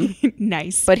murder him.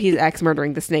 Nice. But he's axe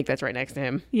murdering the snake that's right next to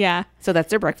him. Yeah. So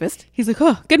that's their breakfast. He's like,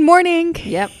 oh, good morning.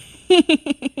 Yep.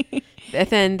 And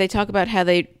then they talk about how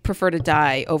they prefer to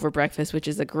die over breakfast, which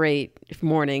is a great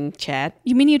morning chat.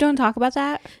 You mean you don't talk about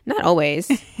that? Not always.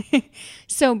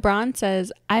 So Bronn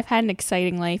says, I've had an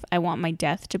exciting life. I want my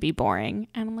death to be boring.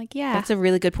 And I'm like, yeah, That's a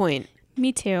really good point.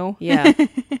 me too. Yeah.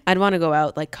 I'd want to go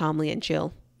out like calmly and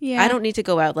chill. Yeah. I don't need to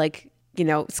go out like, you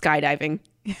know, skydiving.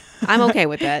 I'm okay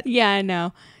with that. Yeah,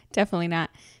 no, definitely not.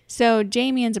 So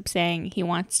Jaime ends up saying he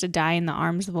wants to die in the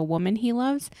arms of a woman he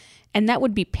loves. And that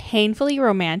would be painfully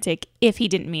romantic if he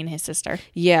didn't mean his sister.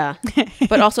 Yeah.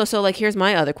 But also, so like, here's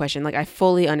my other question. Like, I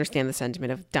fully understand the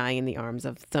sentiment of dying in the arms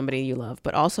of somebody you love.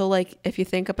 But also, like, if you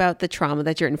think about the trauma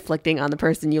that you're inflicting on the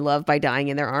person you love by dying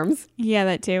in their arms. Yeah,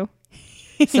 that too.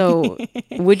 So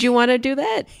would you want to do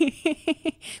that?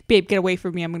 Babe, get away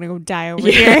from me. I'm going to go die over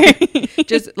here.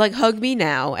 Just like hug me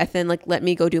now and then like let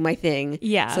me go do my thing.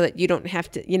 Yeah. So that you don't have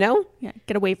to, you know? Yeah,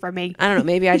 get away from me. I don't know.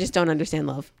 Maybe I just don't understand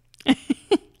love.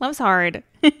 Love's hard.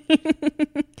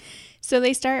 So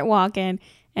they start walking,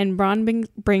 and Braun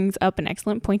brings up an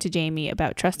excellent point to Jamie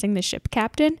about trusting the ship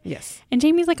captain. Yes. And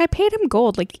Jamie's like, I paid him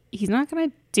gold. Like, he's not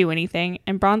going to do anything.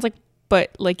 And Braun's like,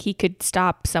 but like he could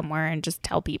stop somewhere and just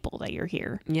tell people that you're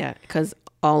here. Yeah, because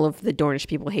all of the Dornish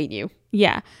people hate you.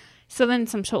 Yeah. So then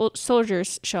some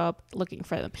soldiers show up looking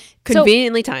for them.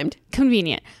 Conveniently timed.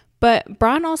 Convenient. But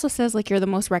Braun also says, like, you're the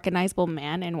most recognizable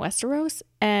man in Westeros.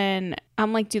 And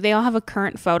I'm like, do they all have a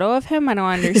current photo of him? I don't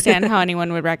understand how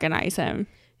anyone would recognize him.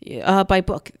 By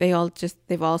book.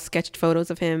 They've all sketched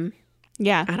photos of him.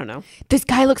 Yeah. I don't know. This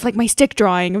guy looks like my stick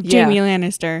drawing of Jaime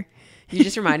Lannister. You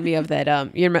just remind me of that,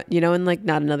 you know, in like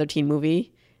Not Another Teen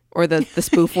Movie, or the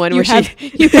spoof one you where have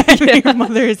your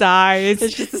mother's eyes.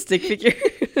 It's just a stick figure.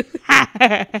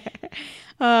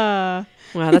 Wow,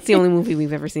 that's the only movie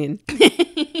we've ever seen.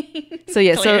 So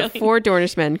yeah, Clearly. so 4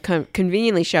 Dornish men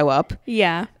conveniently show up.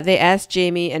 Yeah. They ask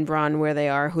Jamie and Bronn where they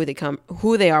are, who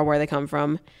they are, where they come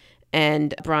from.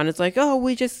 And Bronn is like, oh,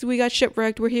 we got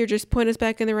shipwrecked. We're here. Just point us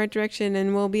back in the right direction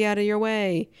and we'll be out of your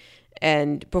way.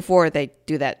 And before they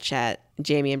do that chat,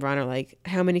 Jamie and Bronn are like,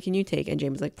 how many can you take? And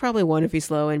Jamie's like, probably 1 if he's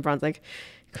slow. And Bronn's like,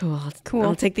 cool.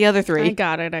 I'll take the other 3. I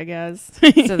got it, I guess.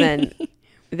 So then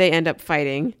they end up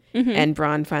fighting. And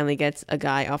Bronn finally gets a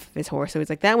guy off of his horse. So he's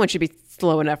like, that one should be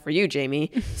slow enough for you,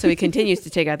 Jamie. So he continues to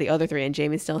take out the other 3. And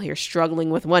Jamie's still here struggling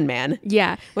with 1 man.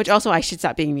 Yeah. Which also I should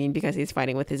stop being mean because he's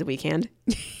fighting with his weak hand.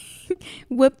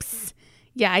 Whoops.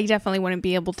 Yeah, I definitely wouldn't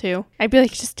be able to. I'd be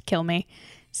like, just kill me.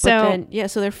 So But then,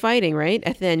 so they're fighting, right?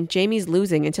 And then Jamie's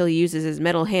losing until he uses his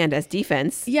metal hand as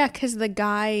defense. yeah, because the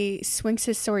guy swings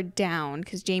his sword down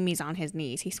because Jamie's on his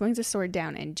knees. He swings his sword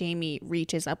down and Jamie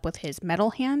reaches up with his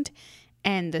metal hand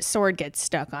and the sword gets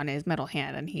stuck on his metal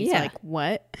hand and he's like,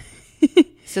 what?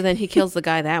 So then he kills the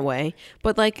guy that way.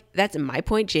 But like, that's my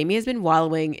point. Jamie has been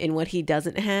wallowing in what he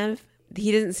doesn't have.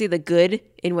 He doesn't see the good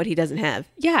in what he doesn't have.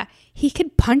 Yeah, he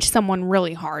could punch someone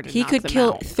really hard. And He knock could them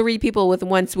kill out. 3 people with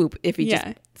 1 swoop if he just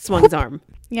swung his arm.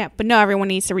 Yeah, but no, everyone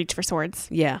needs to reach for swords.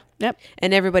 Yeah. Yep.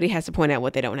 And everybody has to point out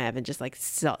what they don't have and just like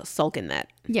sulk in that.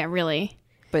 Yeah, really.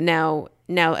 But now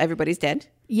everybody's dead.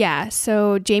 Yeah,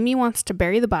 so Jamie wants to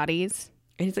bury the bodies.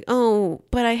 And he's like, oh,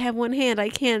 but I have 1 hand. I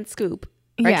can't scoop.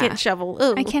 Or I can't shovel.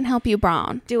 Ugh. I can't help you,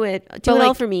 Braun. Do it. Do it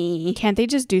all for me. Can't they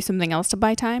just do something else to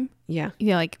buy time? Yeah. You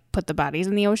know, like put the bodies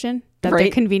in the ocean that they're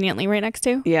Right. conveniently right next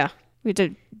to? Yeah. We have to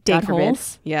dig God forbid.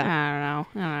 holes? Yeah. I don't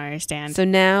know. I don't understand. So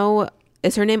now,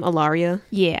 is her name Alaria?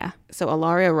 Yeah. So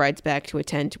Alaria rides back to a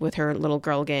tent with her little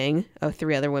girl gang of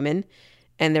 3 other women.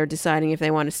 And they're deciding if they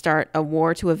want to start a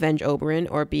war to avenge Oberyn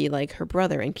or be like her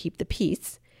brother and keep the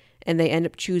peace. And they end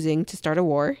up choosing to start a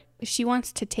war. She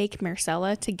wants to take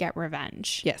Myrcella to get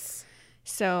revenge. Yes.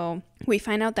 So we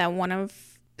find out that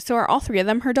so are all 3 of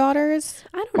them her daughters?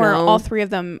 I don't or know. are all 3 of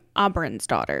them Oberyn's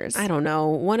daughters? I don't know.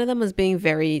 One of them was being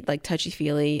very like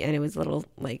touchy-feely and it was a little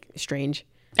like strange.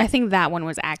 I think that one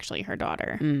was actually her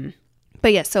daughter.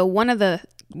 But yeah, so one of the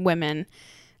women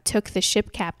took the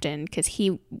ship captain because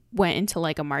he went into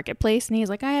like a marketplace and he's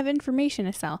like, I have information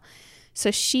to sell. So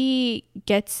she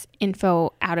gets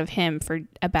info out of him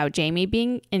about Jamie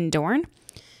being in Dorne.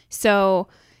 So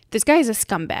this guy's a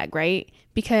scumbag, right?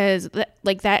 Because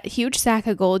that huge sack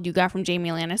of gold you got from Jaime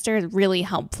Lannister is really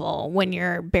helpful when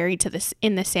you're buried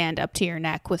in the sand up to your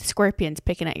neck with scorpions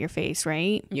picking at your face,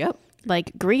 right? Yep.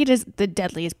 Like, greed is the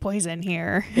deadliest poison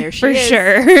here. There she for is.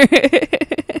 sure.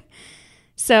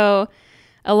 So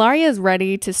Alaria is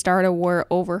ready to start a war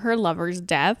over her lover's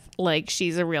death like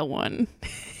she's a real one.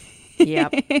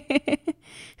 Yep.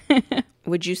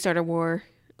 Would you start a war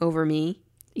over me?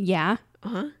 Yeah.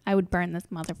 Uh-huh. I would burn this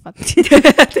motherfucker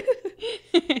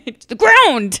to the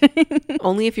ground.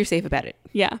 Only if you're safe about it.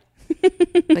 Yeah.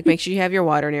 Like, make sure you have your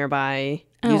water nearby.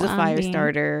 Use a fire Andy.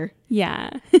 starter.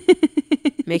 Yeah.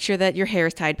 Make sure that your hair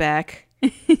is tied back.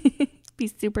 Be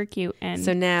super cute and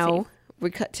So now safe.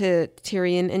 we cut to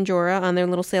Tyrion and Jorah on their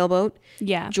little sailboat.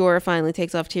 Yeah. Jorah finally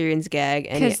takes off Tyrion's gag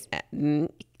and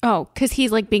Because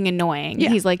he's like being annoying. Yeah.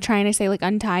 He's like trying to say like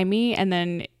untie me, and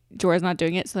then Jorah's not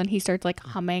doing it. So then he starts like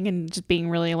humming and just being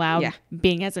really loud, Yeah.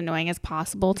 being as annoying as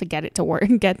possible to get it to work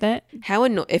and get that.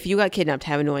 if you got kidnapped,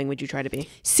 how annoying would you try to be?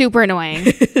 Super annoying.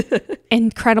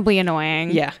 Incredibly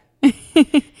annoying. Yeah.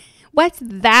 What's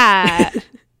that?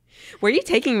 Where are you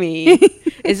taking me?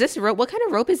 Is this rope? What kind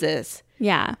of rope is this?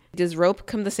 Yeah. Does rope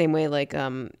come the same way? Like,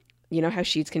 you know how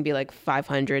sheets can be like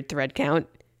 500 thread count?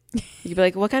 You'd be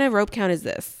like, what kind of rope count is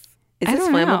this? Is I this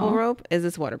don't flammable know. rope? Is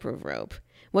this waterproof rope?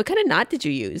 What kind of knot did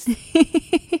you use?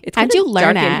 It's How'd kinda you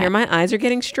learn dark in it? here. My eyes are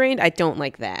getting strained. I don't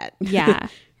like that. Yeah.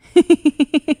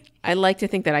 I like to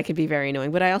think that I can be very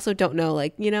annoying, but I also don't know,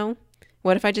 like, you know,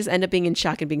 what if I just end up being in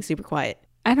shock and being super quiet?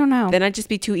 I don't know. Then I'd just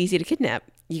be too easy to kidnap.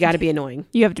 You got to be annoying.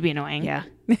 You have to be annoying. Yeah.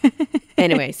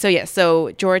 Anyway, so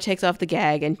Jorah takes off the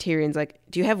gag and Tyrion's like,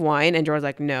 do you have wine? And Jorah's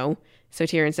like, no. So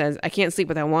Tyrion says, I can't sleep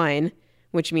without wine,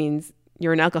 which means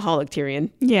you're an alcoholic,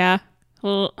 Tyrion. Yeah.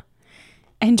 Well,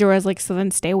 and Jorah's like, so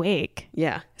then stay awake.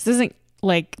 Yeah. This isn't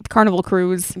like Carnival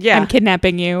Cruise. Yeah. I'm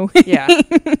kidnapping you. Yeah.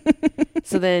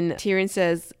 So then Tyrion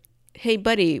says, hey,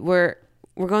 buddy, we're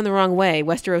going the wrong way.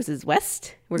 Westeros is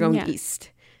west. We're going east.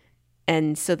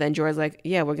 And so then Jorah's like,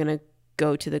 yeah, we're going to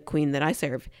go to the queen that I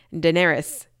serve,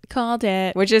 Daenerys. Called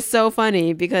it. Which is so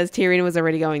funny because Tyrion was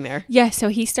already going there. Yeah, so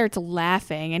he starts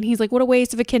laughing and he's like, what a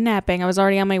waste of a kidnapping. I was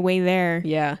already on my way there.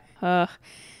 Yeah. Ugh.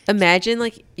 Imagine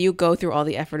like you go through all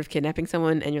the effort of kidnapping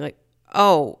someone and you're like,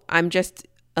 oh, I'm just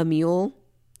a mule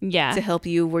Yeah. to help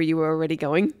you where you were already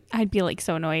going. I'd be like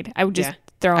so annoyed. I would just Yeah.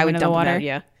 throw him into the dump water. Out,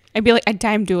 yeah. I'd be like, I'd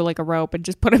tie him to like a rope and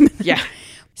just put him in. Yeah.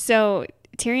 So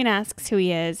Tyrion asks who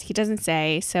he is. He doesn't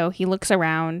say. So he looks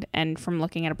around and from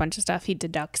looking at a bunch of stuff, he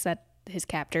deducts that his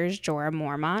captor is Jorah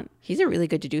Mormont. He's a really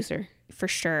good deducer. For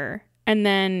sure. And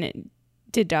then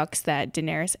deducts that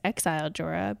Daenerys exiled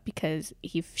Jorah because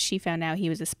she found out he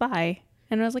was a spy.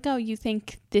 And I was like, oh, you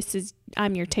think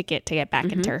I'm your ticket to get back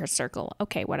into her circle.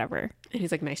 Okay, whatever. And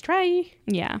he's like, nice try.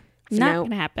 Yeah. So Not now- going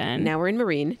to happen. Now we're in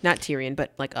Marine, not Tyrion,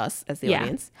 but like us as the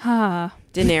audience. Ah.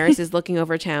 Daenerys is looking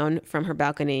over town from her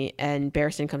balcony and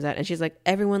Barristan comes out and she's like,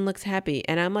 everyone looks happy.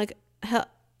 And I'm like, hell,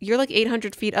 you're like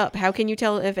 800 feet up. How can you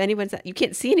tell if anyone's, you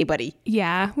can't see anybody.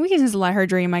 Yeah, we can just let her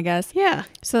dream, I guess. Yeah.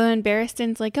 So then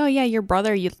Barristan's like, oh yeah, your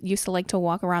brother used to like to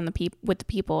walk around with the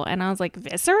people. And I was like,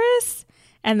 Viserys?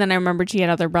 And then I remembered she had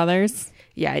other brothers.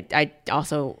 Yeah, I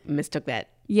also mistook that.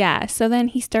 Yeah, so then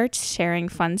he starts sharing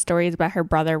fun stories about her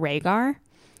brother Rhaegar,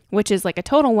 which is like a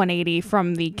total 180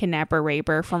 from the kidnapper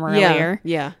Rhaegar from earlier.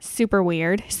 Yeah. Super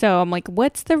weird. So I'm like,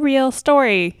 what's the real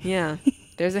story? Yeah.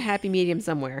 There's a happy medium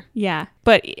somewhere. Yeah,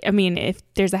 but I mean, if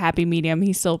there's a happy medium,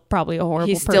 he's still probably a horrible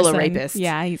He's person. still a rapist.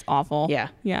 Yeah, he's awful. Yeah.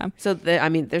 Yeah. So,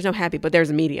 there's no happy, but there's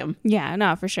a medium. Yeah,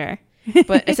 no, for sure.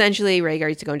 But essentially, Rhaegar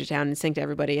used to go into town and sing to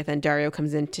everybody. And then Dario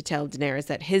comes in to tell Daenerys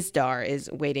that his Dar is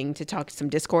waiting to talk some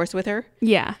discourse with her.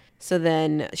 Yeah. So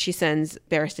then she sends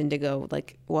Barristan to go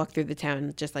like walk through the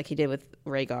town just like he did with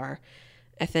Rhaegar.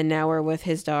 And then now we're with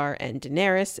Hizdar and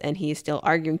Daenerys, and he's still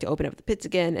arguing to open up the pits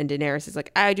again. And Daenerys is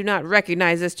like, I do not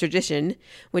recognize this tradition,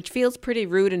 which feels pretty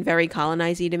rude and very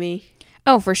colonize-y to me.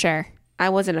 Oh, for sure. I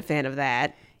wasn't a fan of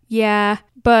that. Yeah,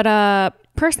 but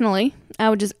personally, I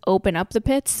would just open up the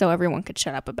pits so everyone could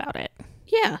shut up about it.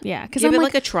 Yeah. Yeah, because Give I'm it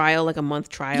like like a trial, like a month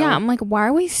trial. yeah, I'm like, why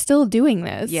are we still doing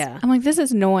this? Yeah. I'm like, this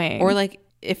is annoying. Or like,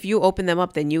 if you open them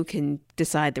up, then you can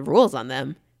decide the rules on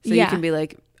them. So Yeah. you can be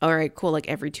like, all right, cool, like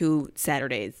every 2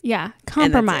 Saturdays. yeah,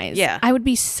 compromise. Yeah. I would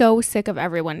be so sick of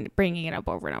everyone bringing it up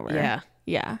over and over. Yeah.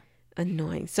 Yeah.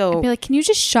 Annoying. So I'd be like, can you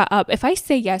just shut up? If I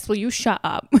say yes, will you shut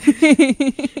up?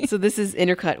 so this is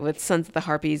intercut with Sons of the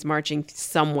Harpies marching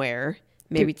somewhere,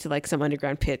 maybe to like some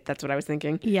underground pit. That's what I was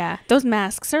thinking. Yeah. Those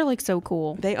masks are like so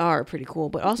cool. They are pretty cool,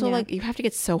 but also Yeah. like you have to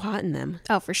get so hot in them.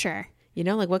 Oh, for sure. You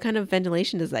know, like what kind of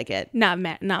ventilation does that get? Not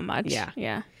much. Yeah.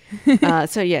 Yeah.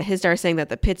 So yeah, Hizdar saying that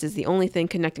the pits is the only thing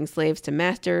connecting slaves to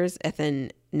masters. And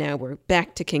then now we're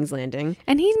back to King's Landing.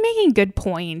 And he's making good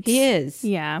points. He is.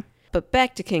 Yeah. But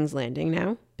back to King's Landing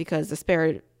now because the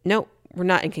Spirit. No, we're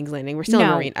not in King's Landing. We're still in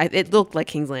No. Marine. It looked like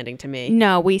King's Landing to me.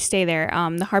 No, we stay there.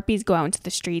 The Harpies go out into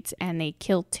the streets and they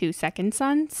kill 2 second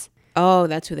sons. Oh,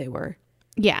 that's who they were.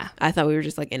 Yeah. I thought we were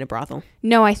just like in a brothel.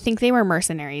 No, I think they were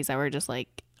mercenaries that were just like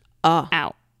Oh,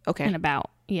 out okay. and about.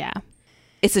 Yeah.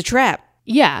 It's a trap.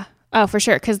 Yeah. Oh, for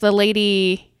sure. Because the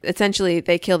lady. Essentially,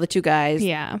 they kill the 2 guys.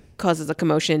 Yeah. Causes a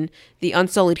commotion. The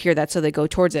Unsullied hear that, so they go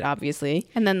towards it, obviously.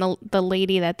 And then the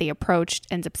lady that they approached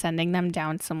ends up sending them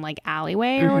down some like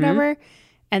alleyway or whatever.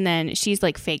 And then she's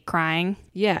like fake crying.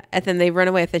 Yeah. And then they run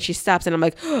away. And then she stops, and I'm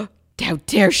like, oh, how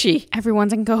dare she?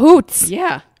 Everyone's in cahoots.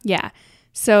 Yeah. Yeah.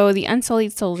 So the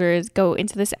Unsullied soldiers go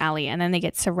into this alley and then they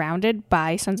get surrounded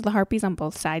by Sons of the Harpies on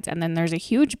both sides. And then there's a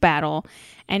huge battle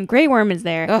and Grey Worm is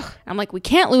there. Ugh. I'm like, we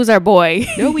can't lose our boy.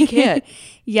 No, we can't.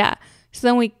 Yeah. So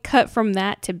then we cut from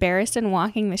that to Barristan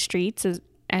walking the streets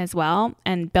as well.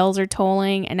 And bells are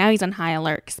tolling. And now he's on high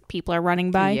alert 'cause people are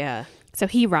running by. Yeah. So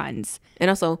he runs. And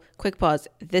also, quick pause.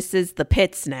 This is the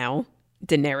pits now,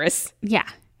 Daenerys. Yeah.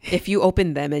 If you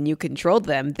opened them and you controlled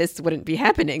them, this wouldn't be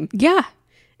happening. Yeah.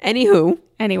 Anywho.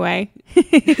 Anyway.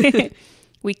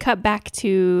 We cut back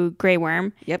to Grey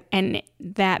Worm. Yep. And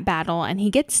that battle. And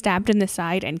he gets stabbed in the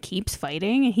side and keeps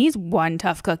fighting. And he's one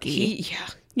tough cookie. Yeah.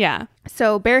 Yeah.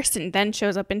 So Barristan then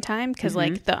shows up in time because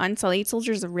like the Unsullied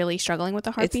soldiers are really struggling with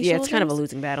the Harpy soldiers. It's kind of a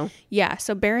losing battle. Yeah.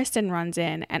 So Barristan runs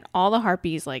in and all the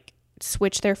Harpies like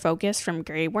switch their focus from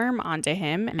Grey Worm onto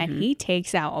him, and he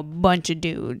takes out a bunch of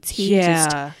dudes. He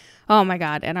just, oh my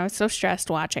God. And I was so stressed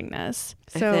watching this.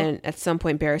 So and then at some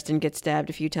point, Barristan gets stabbed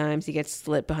a few times. He gets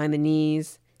slit behind the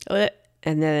knees.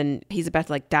 And then he's about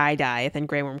to like die. And then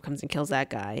Grey Worm comes and kills that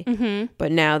guy.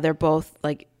 But now they're both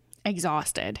like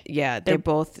exhausted. Yeah, they're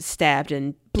both stabbed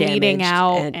and bleeding damaged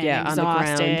out and exhausted.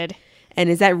 On the ground. And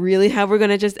is that really how we're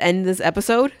gonna just end this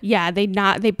episode? Yeah, they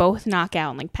both knock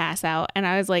out and like pass out. And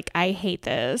I was like, I hate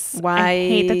this. Why? I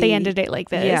hate that they ended it like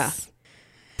this. Yeah,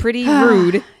 pretty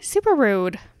rude. Super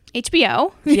rude.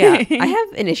 HBO. Yeah, I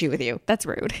have an issue with you. That's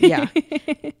rude. Yeah,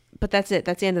 but that's it.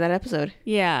 That's the end of that episode.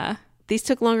 Yeah, these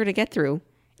took longer to get through.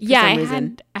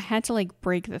 I had to like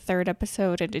break the third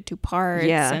episode into 2 parts.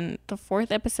 Yeah. And the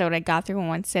 4th episode I got through in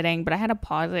one sitting, but I had to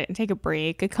pause it and take a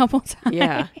break a couple times.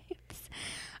 Yeah.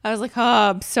 I was like, oh,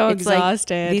 I'm so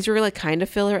exhausted. Like, these were like kind of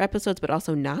filler episodes, but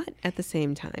also not at the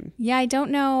same time. Yeah, I don't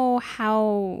know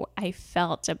how I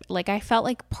felt. Like, I felt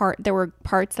like there were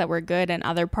parts that were good and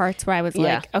other parts where I was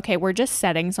like, okay, we're just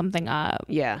setting something up.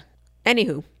 Yeah.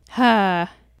 Anywho. I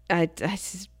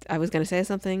was going to say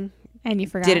something. And you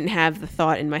forgot. Didn't have the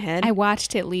thought in my head. I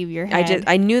watched it leave your head.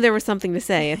 I knew there was something to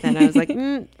say, and then I was like,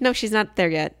 no, she's not there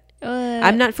yet.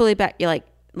 I'm not fully back. You're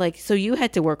like, so you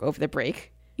had to work over the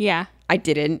break. Yeah. I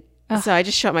didn't. Ugh. So I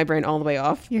just shut my brain all the way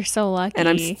off. You're so lucky. And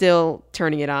I'm still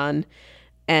turning it on,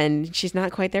 and she's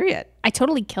not quite there yet. I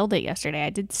totally killed it yesterday. I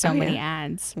did so many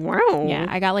ads. Wow. Yeah,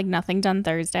 I got like nothing done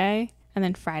Thursday, and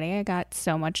then Friday I got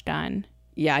so much done.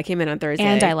 Yeah, I came in on Thursday.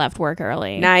 And I left work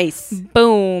early. Nice.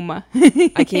 Boom.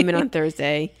 I came in on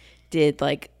Thursday, did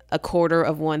like a quarter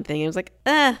of one thing. I was like,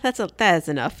 that's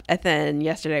enough. And then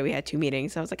yesterday we had 2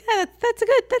 meetings. So I was like,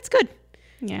 that's good.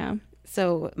 Yeah.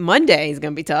 So Monday is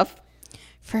going to be tough.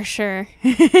 For sure.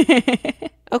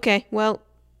 Okay, well,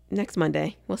 next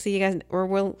Monday. We'll see you guys, or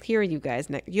we'll hear you guys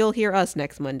You'll hear us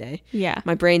next Monday. Yeah.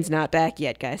 My brain's not back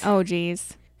yet, guys. Oh,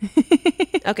 geez.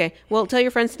 Okay, well, tell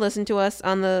your friends to listen to us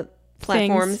on the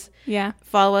platforms. Yeah.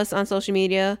 Follow us on social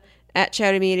media at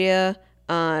Chowder Media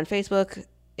on Facebook,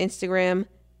 Instagram,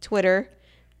 Twitter,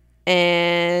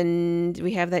 and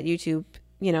we have that YouTube,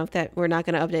 that we're not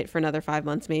going to update for another 5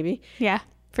 months maybe. Yeah,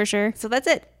 for sure. So that's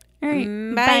it. All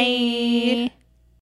right. Bye.